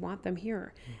business if you want them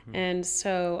here. Mm-hmm. And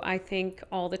so I think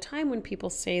all the time when people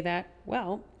say that,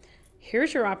 well,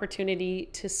 here's your opportunity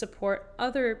to support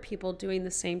other people doing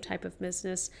the same type of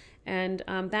business. And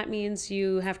that means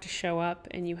you have to show up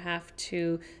and you have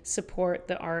to support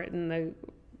the art and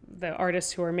the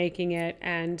artists who are making it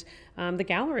and the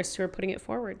gallerists who are putting it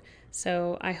forward.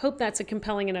 So I hope that's a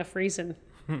compelling enough reason.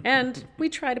 And we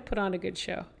try to put on a good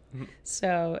show.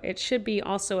 So it should be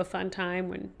also a fun time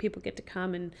when people get to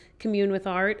come and commune with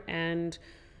art and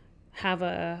have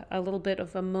a little bit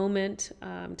of a moment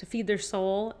to feed their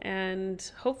soul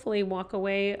and hopefully walk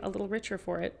away a little richer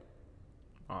for it.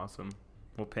 Awesome.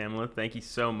 Well, Pamela, thank you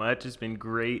so much. It's been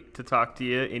great to talk to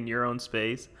you in your own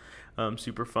space.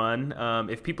 Super fun.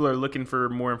 If people are looking for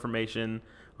more information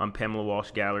on Pamela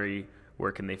Walsh Gallery,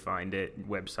 where can they find it?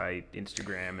 Website,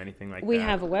 Instagram, anything like that? We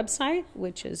have a website,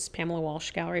 which is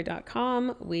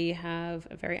PamelaWalshGallery.com. We have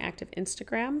a very active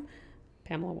Instagram,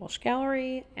 Pamela Walsh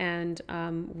Gallery, and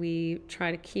we try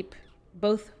to keep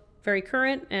both very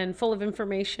current and full of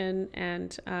information,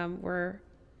 and we're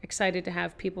excited to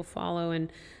have people follow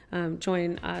and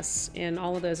join us in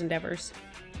all of those endeavors.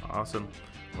 Awesome.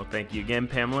 Well, thank you again,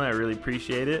 Pamela. I really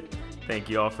appreciate it. Thank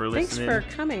you all for listening. Thanks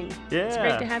for coming. Yeah. It's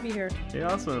great to have you here.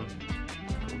 Yeah, awesome.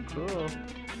 Cool.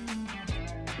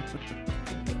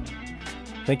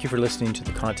 Thank you for listening to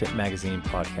the Content Magazine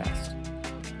podcast.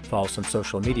 Follow us on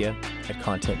social media at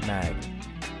Content Mag.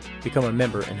 Become a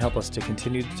member and help us to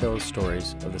continue to tell the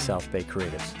stories of the South Bay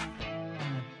creatives.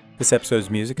 This episode's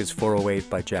music is 408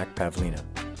 by Jack Pavlina.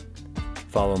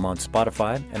 Follow him on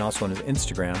Spotify and also on his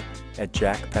Instagram at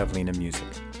Jack Pavlina Music.